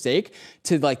proof of stake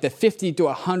to like the 50 to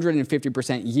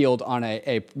 150% yield on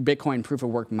a Bitcoin proof of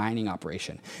work mining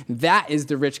operation. That is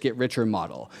the rich get richer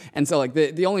model. And so like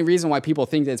the only reason why people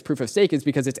think that it's proof of stake is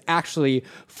because it's actually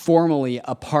formally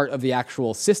a part of the actual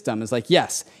system. Is like,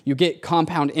 yes, you get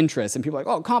compound interest, and people are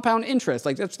like, oh, compound interest,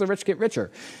 like that's the rich get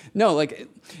richer. No, like,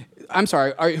 I'm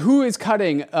sorry, who is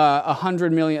cutting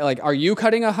 $100 million? Like, are you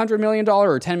cutting $100 million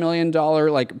or $10 million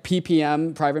like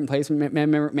PPM, private placement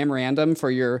memorandum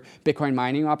for your Bitcoin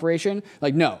mining operation?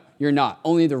 Like, no, you're not.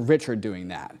 Only the rich are doing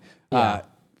that.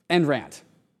 End rant.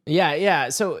 Yeah.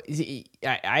 So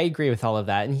I agree with all of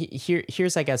that. And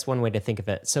here's, I guess, one way to think of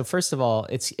it. So first of all,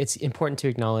 it's important to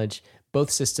acknowledge both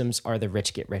systems are the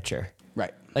rich get richer.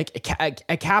 Right. Like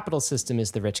a capital system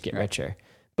is the rich get richer.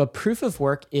 But proof of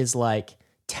work is like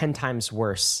 10 times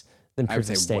worse than proof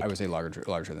of stake. I would say larger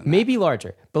than that. Maybe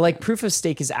larger. But like proof of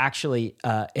stake is actually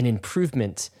an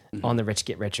improvement on the rich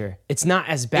get richer. It's not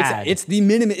as bad. It's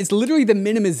literally the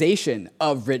minimization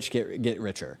of rich get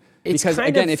richer. Because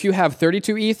again, if you have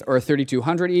 32 ETH or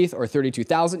 3,200 ETH or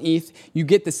 32,000 ETH, you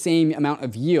get the same amount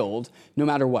of yield no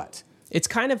matter what. It's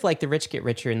kind of like the rich get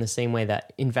richer in the same way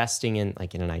that investing in,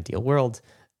 like in an ideal world,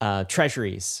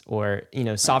 treasuries or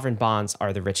sovereign bonds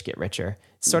are the rich get richer.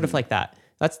 It's sort of like that.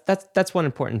 That's one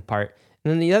important part.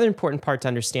 And then the other important part to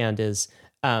understand is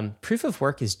proof of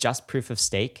work is just proof of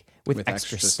stake with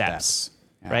extra steps.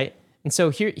 Yeah. Right? And so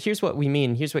here's what we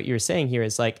mean. Here's what you're saying here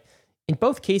is like, in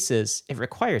both cases, it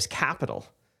requires capital.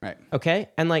 Right. Okay?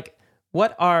 And like,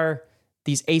 what are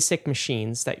these ASIC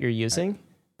machines that you're using? Right.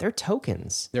 They're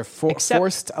tokens. They're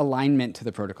forced alignment to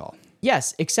the protocol.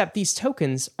 Yes, except these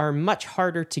tokens are much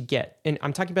harder to get. And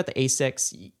I'm talking about the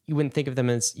ASICs. You wouldn't think of them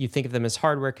as, you think of them as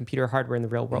hardware, computer hardware in the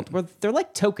real world. Well, they're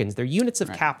like tokens. They're units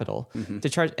of capital to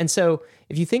charge. And so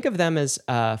if you think of them as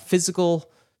physical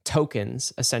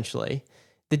tokens, essentially,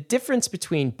 the difference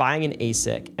between buying an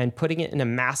ASIC and putting it in a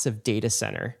massive data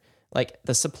center, like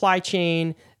the supply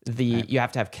chain, you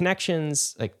have to have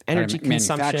connections, like energy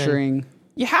consumption. Manufacturing.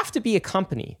 You have to be a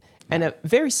company, and a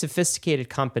very sophisticated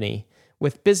company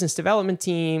with business development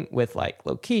team, with like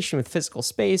location, with physical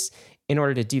space in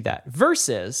order to do that.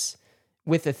 Versus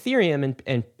with Ethereum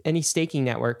and any staking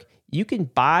network, you can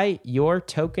buy your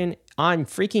token on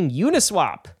freaking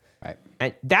Uniswap. Right.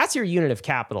 And that's your unit of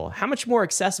capital. How much more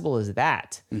accessible is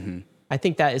that? I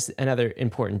think that is another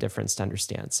important difference to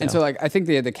understand. And so, like, I think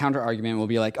the counter argument will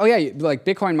be like, oh yeah, like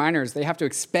Bitcoin miners, they have to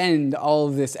expend all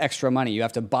of this extra money. You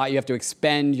have to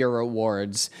expend your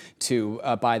rewards to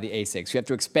buy the ASICs. You have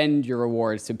to expend your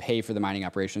rewards to pay for the mining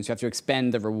operations. You have to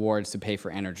expend the rewards to pay for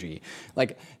energy.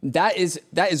 Like that is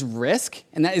risk,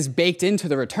 and that is baked into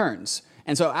the returns.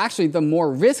 And so actually, the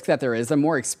more risk that there is, the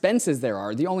more expenses there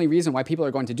are. The only reason why people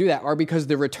are going to do that are because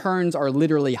the returns are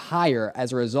literally higher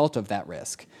as a result of that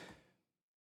risk.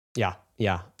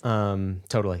 Yeah,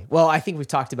 totally. Well, I think we've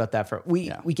talked about that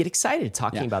we get excited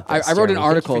talking about this. I wrote an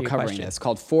article covering this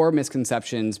called 4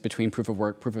 Misconceptions Between Proof of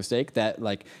Work, Proof of Stake that,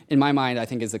 like, in my mind, I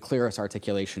think is the clearest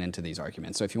articulation into these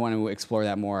arguments. So if you want to explore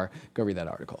that more, go read that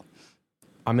article.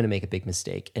 I'm going to make a big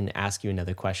mistake and ask you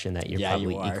another question that you're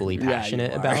probably equally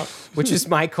passionate about, which is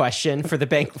my question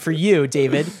for you,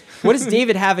 David. What does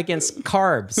David have against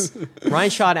carbs? Ryan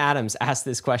Sean Adams asked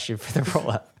this question for the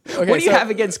roll-up. Okay, what do you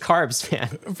have against carbs,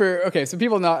 man? So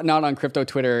people not on crypto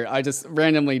Twitter, I just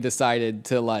randomly decided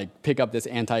to like pick up this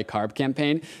anti-carb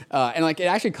campaign, and like it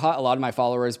actually caught a lot of my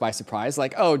followers by surprise.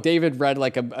 Like, oh, David read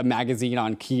like a magazine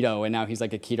on keto, and now he's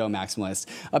like a keto maximalist.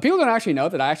 People don't actually know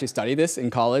that I actually studied this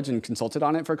in college and consulted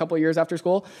on it for a couple of years after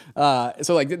school.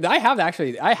 So like I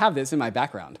have this in my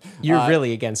background. You're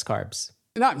really against carbs.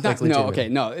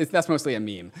 That's mostly a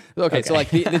meme. Okay. So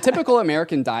like the typical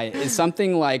American diet is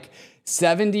something like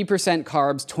 70%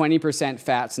 carbs, 20%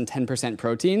 fats, and 10%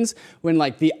 proteins, when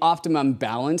like the optimum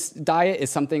balanced diet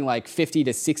is something like 50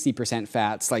 to 60%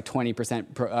 fats, like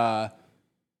 20%,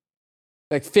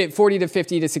 like 40 to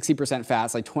 50 to 60%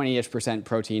 fats, like 20-ish%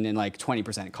 protein, and like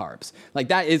 20% carbs. Like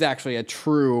that is actually a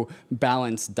true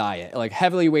balanced diet, like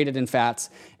heavily weighted in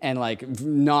fats and like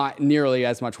not nearly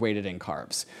as much weighted in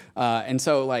carbs. And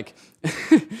so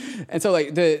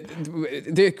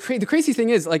the crazy thing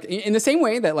is, like, in the same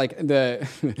way that like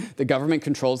the government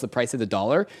controls the price of the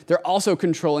dollar, they're also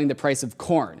controlling the price of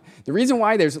corn. The reason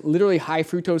why there's literally high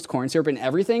fructose corn syrup in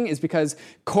everything is because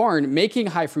making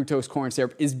high fructose corn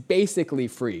syrup is basically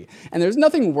free. And there's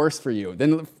nothing worse for you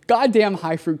than goddamn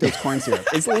high fructose corn syrup.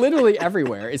 It's literally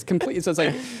everywhere. It's complete. So it's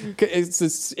like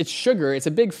it's sugar. It's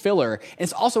a big filler. And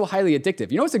it's also highly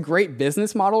addictive. You know what's a great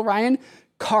business model, Ryan?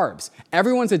 Carbs.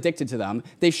 Everyone's addicted to them.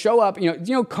 They show up,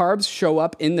 carbs show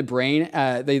up in the brain.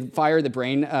 They fire the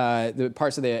brain, the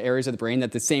parts of the areas of the brain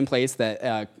that the same place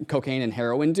that cocaine and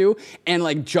heroin do, and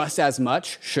like just as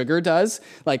much sugar does.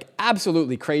 Like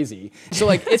absolutely crazy. So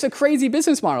like it's a crazy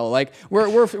business model. Like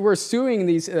we're suing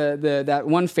that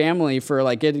one family for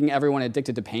like getting everyone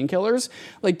addicted to painkillers.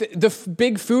 Like the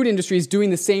big food industry is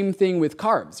doing the same thing with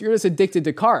carbs. You're just addicted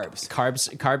to carbs.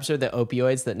 Carbs are the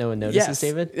opioids that no one notices, yes,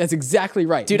 David? That's exactly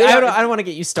right. Dude, I don't want to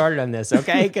get you started on this,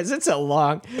 okay? Because it's a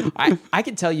long... I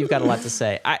can tell you've got a lot to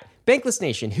say. Bankless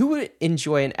Nation, who would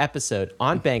enjoy an episode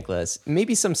on Bankless,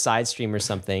 maybe some side stream or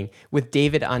something, with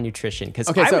David on nutrition? Because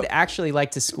I would actually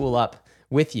like to school up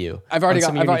with you. I've already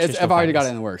got it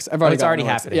in the works. It's already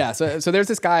happening. Yeah. So there's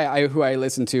this guy who I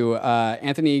listen to,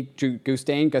 Anthony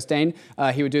Gustain.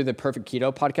 He would do the Perfect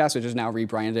Keto podcast, which is now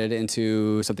rebranded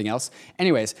into something else.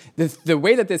 Anyways, the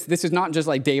way that this is not just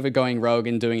like David going rogue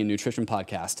and doing a nutrition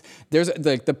podcast. There's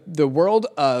the world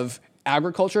of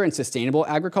agriculture and sustainable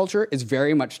agriculture is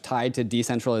very much tied to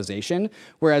decentralization,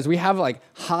 whereas we have like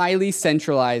highly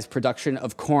centralized production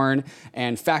of corn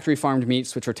and factory farmed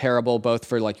meats, which are terrible both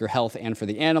for like your health and for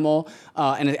the animal,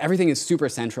 and everything is super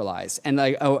centralized and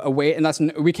like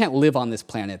we can't live on this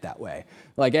planet that way.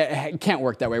 Like, it can't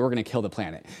work that way. We're going to kill the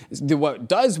planet. What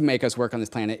does make us work on this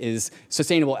planet is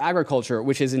sustainable agriculture,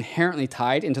 which is inherently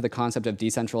tied into the concept of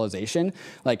decentralization.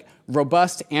 Like,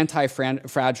 robust,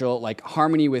 anti-fragile, like,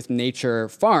 harmony with nature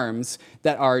farms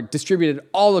that are distributed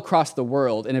all across the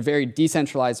world in a very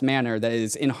decentralized manner that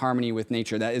is in harmony with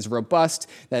nature, that is robust,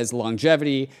 that is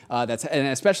longevity, and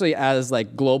especially as,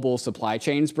 like, global supply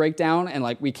chains break down and,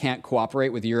 like, we can't cooperate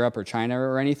with Europe or China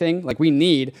or anything. Like, we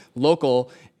need local,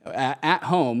 at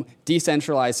home,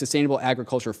 decentralized, sustainable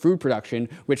agriculture food production,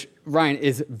 which, Ryan,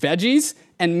 is veggies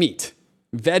and meat.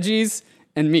 Veggies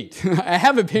and meat. I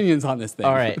have opinions on this thing.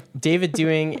 All right. David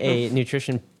doing a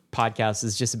nutrition podcast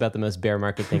is just about the most bear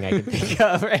market thing I can think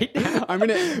of right now. I'm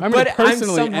gonna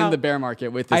personally end the bear market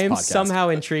with this podcast. I am somehow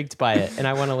intrigued by it, and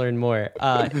I want to learn more.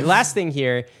 Last thing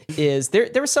here is there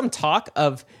was some talk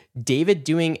of David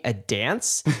doing a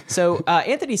dance. So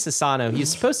Anthony Sassano, he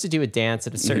was supposed to do a dance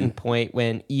at a certain point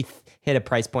when ETH hit a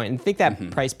price point, and I think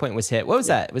that price point was hit. What was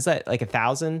that? Was that like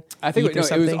 1,000? I think it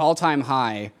was all-time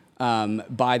high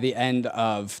by the end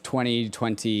of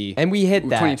 2020. And we hit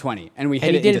that. 2020. And we hit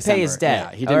and it he didn't in December. pay his debt.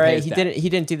 Yeah, he didn't pay his debt. He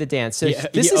didn't do the dance. So This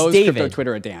this he is owes David. Crypto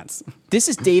Twitter a dance. This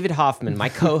is David Hoffman, my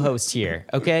co-host here,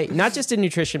 okay? Not just a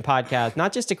nutrition podcast,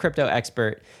 not just a crypto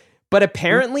expert, but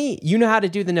apparently you know how to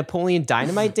do the Napoleon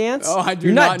Dynamite dance. Oh, I do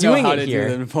You're not know doing how it to here.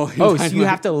 do the Napoleon So Dynamite. you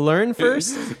have to learn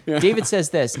first? Yeah. David says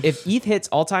this, if ETH hits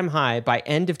all-time high by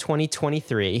end of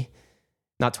 2023,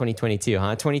 not 2022,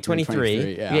 huh?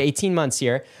 2023. Yeah. 18 months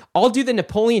here. I'll do the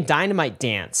Napoleon Dynamite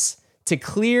dance to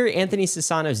clear Anthony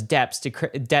Sassano's debts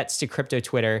to Crypto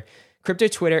Twitter. Crypto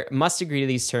Twitter must agree to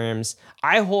these terms.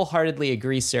 I wholeheartedly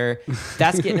agree, sir.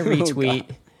 That's getting a retweet.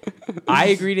 I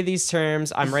agree to these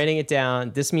terms. I'm writing it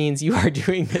down. This means you are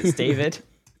doing this, David.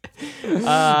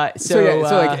 Get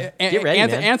ready, man.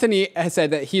 Anthony has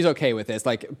said that he's okay with this,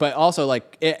 like, but also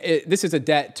like this is a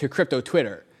debt to Crypto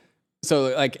Twitter.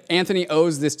 So like Anthony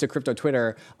owes this to Crypto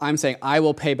Twitter. I'm saying I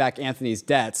will pay back Anthony's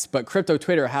debts, but Crypto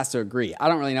Twitter has to agree. I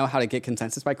don't really know how to get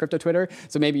consensus by Crypto Twitter.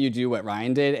 So maybe you do what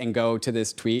Ryan did and go to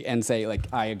this tweet and say like,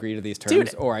 I agree to these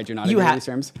terms, or I do not agree to these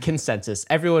terms. Consensus.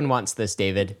 Everyone wants this,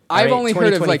 David. I've only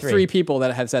heard of like 3 people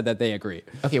that have said that they agree.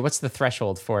 Okay, what's the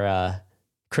threshold for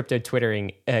Crypto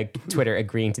Twitter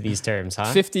agreeing to these terms,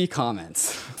 huh? 50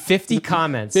 comments. 50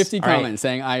 comments. 50 comments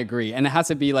saying I agree. And it has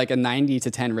to be like a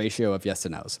 90-10 ratio of yes to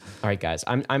no's. All right, guys.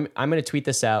 I'm going to tweet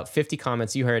this out. 50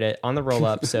 comments. You heard it on the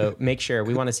roll-up. So make sure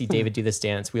we want to see David do this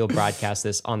dance. We'll broadcast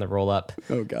this on the roll-up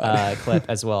clip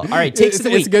as well. All right, takes of the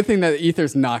week. It's a good thing that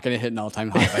Ether's not going to hit an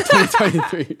all-time high by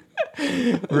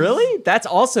 2023. Really? That's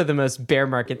also the most bear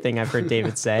market thing I've heard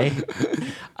David say.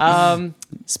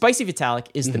 Spicy Vitalik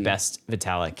is the best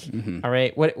Vitalik. All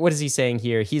right. What is he saying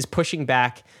here? He's pushing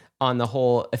back on the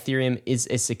whole Ethereum is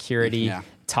a security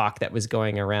talk that was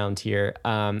going around here.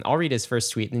 I'll read his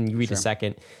first tweet and then you read a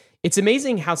second. It's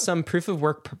amazing how some proof of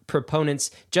work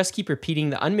proponents just keep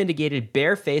repeating the unmitigated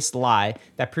barefaced lie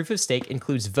that proof of stake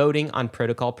includes voting on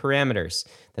protocol parameters.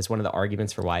 That's one of the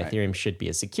arguments for why Ethereum should be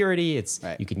a security.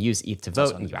 You can use ETH to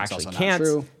vote and you actually can't.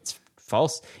 It's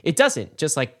false. It doesn't,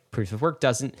 just like proof of work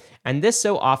doesn't. And this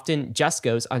so often just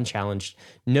goes unchallenged.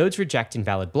 Nodes reject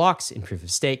invalid blocks in proof of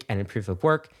stake and in proof of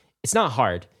work. It's not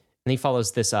hard. And he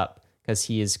follows this up because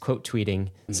he is quote tweeting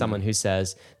someone who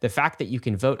says, the fact that you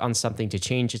can vote on something to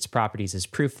change its properties is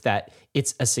proof that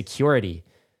it's a security.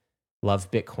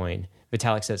 Love Bitcoin.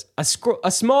 Vitalik says,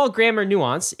 a small grammar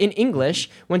nuance in English,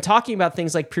 when talking about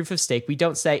things like proof of stake, we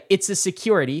don't say it's a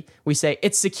security, we say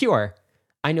it's secure.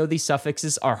 I know these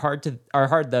suffixes are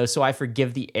hard though, so I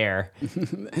forgive the error.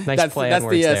 Nice play on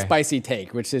words there. That's the spicy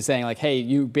take, which is saying like, hey,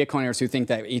 you Bitcoiners who think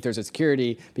that Ether's a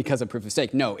security because of proof of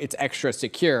stake, no, it's extra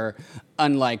secure,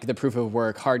 unlike the proof of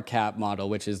work hard cap model,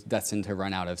 which is destined to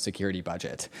run out of security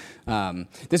budget.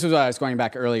 This was what I was going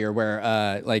back earlier,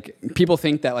 where like people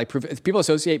think that like people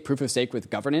associate proof of stake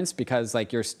with governance because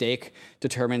like your stake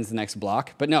determines the next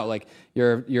block, but no, like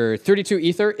your 32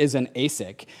 Ether is an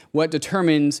ASIC. What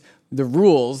determines the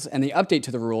rules and the update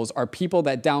to the rules are people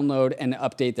that download and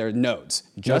update their nodes.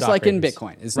 Just like in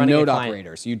Bitcoin, it's node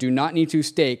operators. You do not need to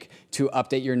stake to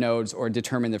update your nodes or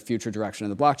determine the future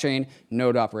direction of the blockchain.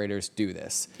 Node operators do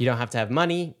this. You don't have to have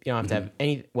money. You don't have to have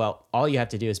any, well, all you have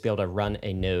to do is be able to run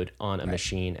a node on a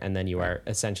machine, and then you are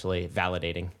essentially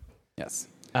validating. Yes.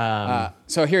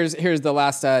 So here's the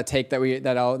last take that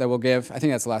we'll give. I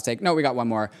think that's the last take. No, we got one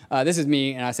more. This is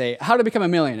me, and I say, how to become a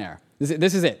millionaire.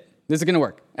 This is it. This is going to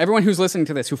work. Everyone who's listening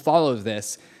to this, who follows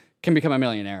this, can become a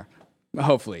millionaire.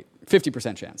 Hopefully.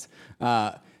 50% chance.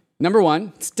 Number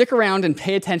 1, stick around and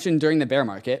pay attention during the bear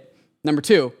market. Number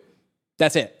 2,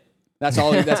 that's it. That's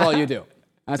all you do.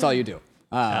 That's all you do.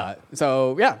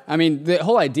 So yeah, I mean, the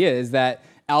whole idea is that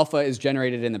alpha is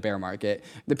generated in the bear market.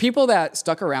 The people that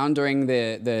stuck around during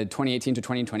the 2018 to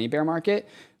 2020 bear market,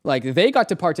 like they got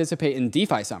to participate in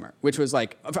DeFi summer, which was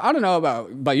like, I don't know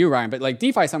about you, Ryan, but like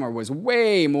DeFi summer was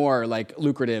way more like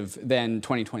lucrative than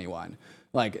 2021.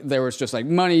 Like there was just like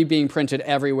money being printed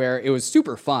everywhere. It was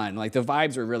super fun. Like the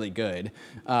vibes were really good.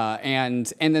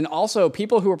 And then also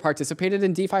people who were participated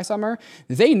in DeFi summer,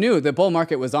 they knew the bull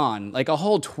market was on like a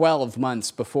whole 12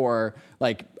 months before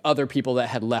like other people that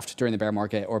had left during the bear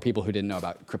market or people who didn't know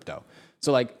about crypto.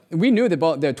 So like we knew the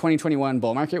 2021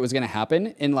 bull market was going to happen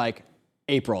in like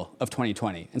April of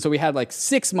 2020. And so we had like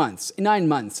 9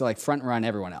 months to like front run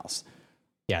everyone else.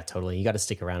 Yeah, totally. You got to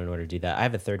stick around in order to do that. I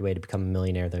have a third way to become a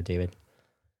millionaire though, David.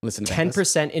 Listen to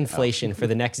 10% inflation for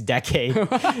the next decade.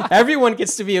 Everyone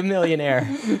gets to be a millionaire.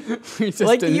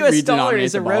 Like the US dollar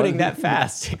is eroding that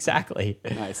fast. Exactly.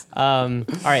 Nice. All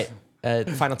right.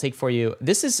 Final take for you.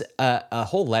 This is a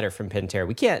whole letter from Pantera.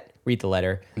 We can't read the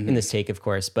letter in this take, of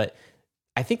course, but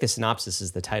I think the synopsis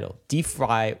is the title.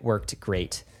 DeFi worked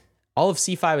great. All of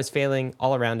CeFi was failing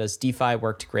all around us. DeFi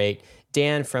worked great.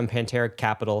 Dan from Pantera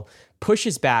Capital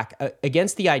pushes back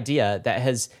against the idea that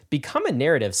has become a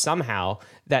narrative somehow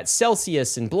that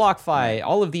Celsius and BlockFi,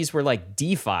 all of these were like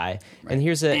DeFi. Right. And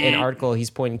here's an article he's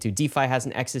pointing to. DeFi has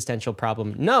an existential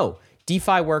problem. No,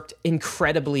 DeFi worked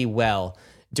incredibly well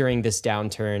during this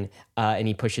downturn, and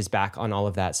he pushes back on all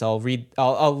of that. So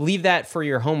I'll leave that for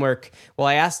your homework. Well,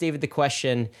 I asked David the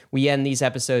question. We end these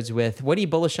episodes with, what are you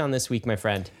bullish on this week, my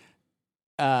friend?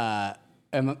 Am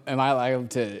I allowed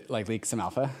to like leak some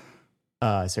alpha?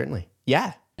 Certainly.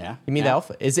 Yeah. Yeah. You mean the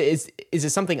alpha? Is it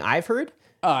something I've heard?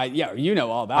 Yeah, you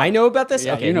know all about it. I know about this?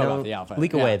 Yeah, okay, you know about the alpha.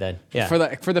 Leak away then. Yeah.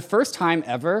 For the first time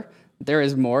ever, there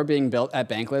is more being built at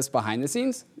Bankless behind the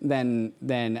scenes than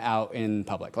out in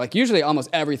public. Like usually almost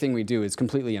everything we do is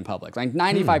completely in public. Like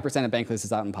 95% of Bankless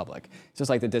is out in public. It's just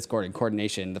like the Discord and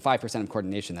coordination, the 5% of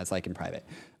coordination that's like in private.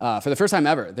 For the first time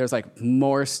ever, there's like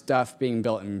more stuff being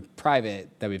built in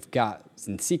private that we've got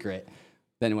in secret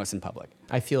than what's in public.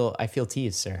 I feel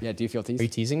teased, sir. Yeah, do you feel teased? Are you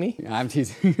teasing me? Yeah, I'm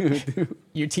teasing.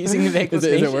 You're teasing the Bankless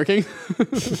Is it working?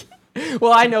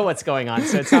 Well, I know what's going on,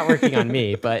 so it's not working on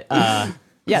me. But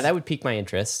yeah, that would pique my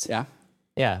interest. Yeah.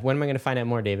 Yeah. When am I going to find out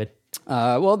more, David?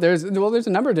 Well, there's a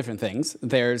number of different things.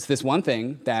 There's this one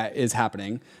thing that is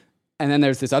happening, and then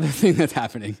there's this other thing that's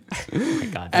happening. Oh my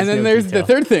God, and then there's the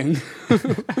third thing,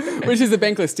 which is the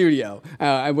Bankless Studio,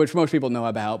 which most people know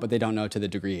about, but they don't know to the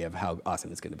degree of how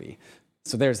awesome it's going to be.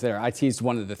 So I teased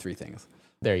one of the three things.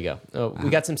 There you go. Oh,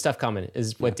 we got some stuff coming,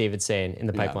 is what David's saying in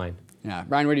the pipeline. Yeah.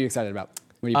 Ryan, what are you excited about?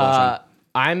 What are you bullish on?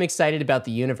 I'm excited about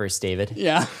the universe, David.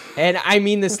 Yeah. And I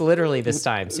mean this literally this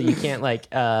time. So you can't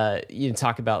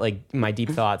talk about like my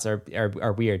deep thoughts are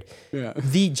weird. Yeah.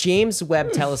 The James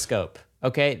Webb Telescope.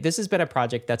 Okay. This has been a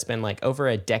project that's been like over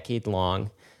a decade long,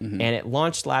 and it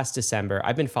launched last December.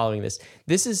 I've been following this.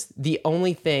 This is the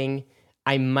only thing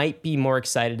I might be more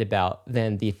excited about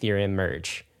than the Ethereum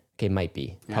merge. Okay, might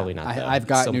be. Probably not, though. I've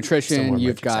got nutrition,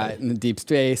 you've got deep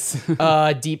space.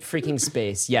 Deep freaking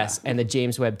space, yes, and the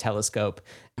James Webb Telescope.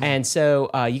 And so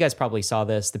you guys probably saw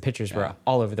this. The pictures were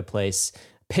all over the place.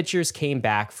 Pictures came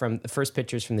back from the first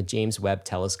pictures from the James Webb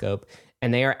Telescope,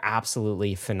 and they are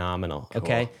absolutely phenomenal,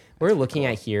 okay? What we're looking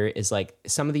at here is like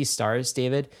some of these stars,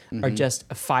 David, are just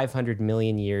 500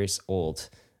 million years old.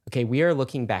 Okay, we are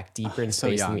looking back deeper in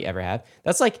space than we ever have.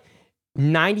 That's like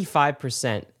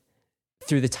 95%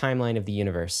 through the timeline of the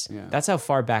universe. Yeah. That's how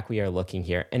far back we are looking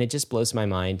here. And it just blows my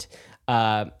mind.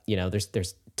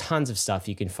 There's tons of stuff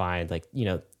you can find. Like,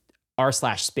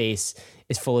 r/space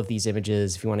is full of these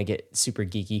images if you want to get super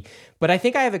geeky. But I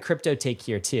think I have a crypto take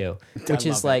here too, which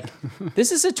is like,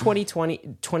 this is a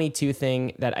 2022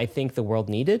 thing that I think the world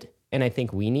needed. And I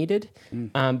think we needed.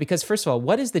 Because first of all,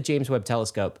 what is the James Webb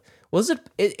Telescope? Well,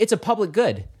 it's a public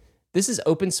good. This is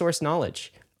open source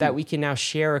knowledge that we can now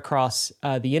share across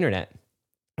the internet.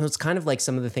 It's kind of like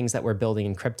some of the things that we're building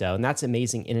in crypto, and that's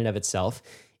amazing in and of itself.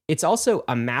 It's also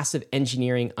a massive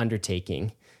engineering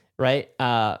undertaking, right?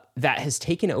 That has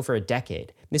taken over a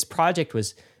decade. This project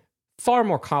was far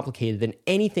more complicated than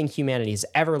anything humanity has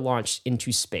ever launched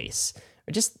into space.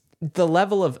 Just the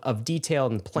level of detail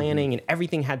and planning and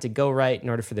everything had to go right in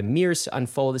order for the mirrors to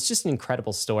unfold. It's just an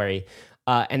incredible story.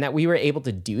 And that we were able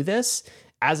to do this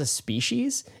as a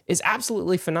species is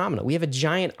absolutely phenomenal. We have a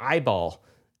giant eyeball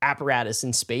apparatus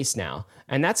in space now,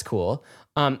 and that's cool.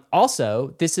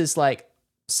 Also, this is like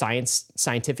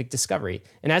scientific discovery.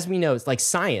 And as we know, it's like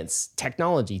science,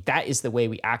 technology, that is the way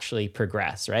we actually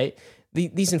progress, right?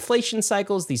 these inflation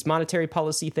cycles, these monetary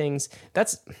policy things,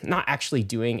 that's not actually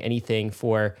doing anything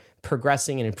for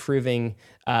progressing and improving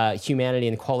humanity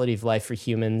and quality of life for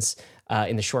humans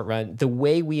in the short run. The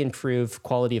way we improve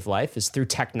quality of life is through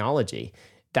technology.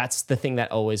 That's the thing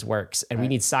that always works. And we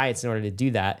need science in order to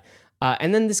do that.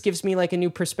 And then this gives me like a new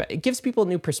perspective. It gives people a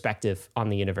new perspective on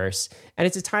the universe. And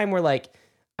it's a time where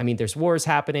there's wars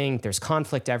happening. There's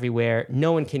conflict everywhere.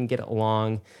 No one can get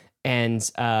along. And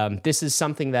this is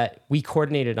something that we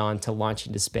coordinated on to launch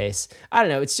into space. I don't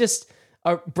know. It's just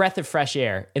a breath of fresh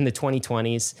air in the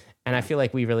 2020s. And I feel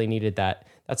like we really needed that.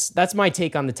 That's my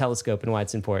take on the telescope and why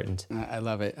it's important. I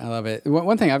love it. I love it.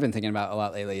 One thing I've been thinking about a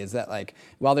lot lately is that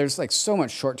while there's so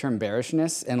much short-term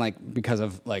bearishness and because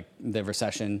of the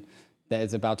recession that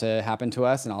is about to happen to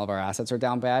us and all of our assets are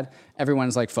down bad,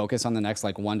 everyone's focused on the next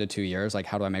 1 to 2 years.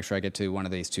 How do I make sure I get to one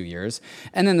of these 2 years?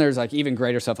 And then there's even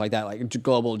greater stuff like that,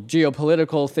 global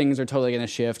geopolitical things are totally going to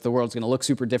shift. The world's going to look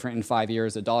super different in 5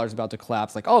 years. The dollar's about to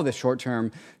collapse. All of this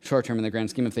short-term in the grand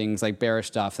scheme of things, bearish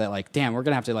stuff that damn, we're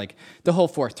going to have to the whole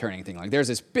fourth turning thing. There's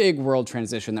this big world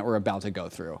transition that we're about to go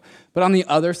through. But on the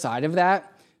other side of that,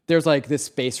 there's this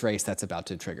space race that's about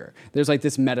to trigger. There's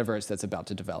this metaverse that's about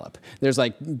to develop. There's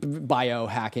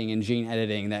biohacking and gene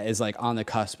editing that is on the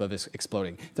cusp of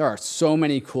exploding. There are so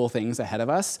many cool things ahead of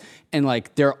us, and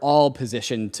they're all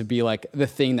positioned to be the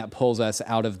thing that pulls us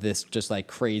out of this just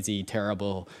crazy,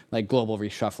 terrible global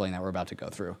reshuffling that we're about to go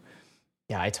through.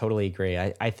 Yeah, I totally agree.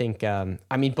 I think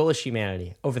bullish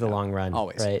humanity over the long run.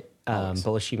 Always. Right? Always.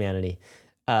 Bullish humanity.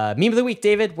 Meme of the week,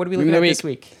 David. What are we looking at this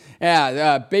week?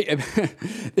 Yeah,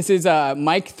 this is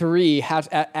Mike3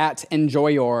 at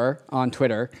Enjoyor on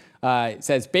Twitter. It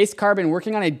says, Base Carbon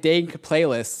working on a dank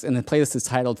playlist, and the playlist is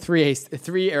titled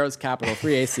 3 Arrows Capital,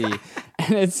 3AC.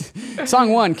 And it's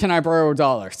song 1, Can I Borrow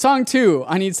 $1? Song 2,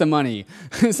 I Need Some Money.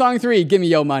 Song 3, Give Me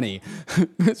Yo Money.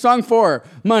 Song 4,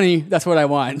 Money, That's What I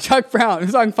Want. Chuck Brown.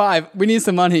 Song 5, We Need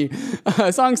Some Money.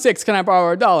 Song 6, Can I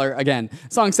Borrow $1? Again.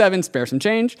 Song 7, Spare Some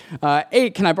Change.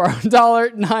 8, Can I Borrow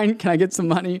 $1? 9, Can I Get Some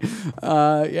Money? 3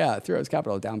 Arrows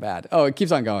Capital, down bad. Oh, it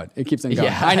keeps on going.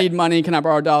 Yeah. I need money. Can I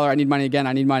borrow $1? I need money again.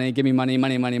 I need money. Give me money.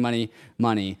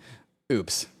 Money.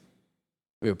 Oops.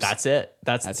 That's it.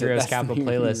 That's the 3 Arrows Capital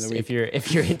playlist. If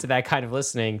you're into that kind of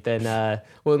listening, then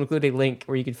we'll include a link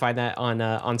where you can find that on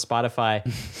Spotify.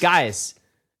 Guys,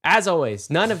 as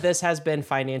always, none of this has been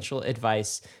financial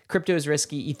advice. Crypto is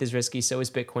risky, ETH is risky, so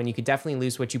is Bitcoin. You could definitely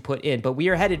lose what you put in, but we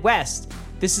are headed west.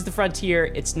 This is the frontier.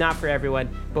 It's not for everyone,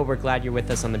 but we're glad you're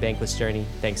with us on the bankless journey.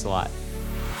 Thanks a lot.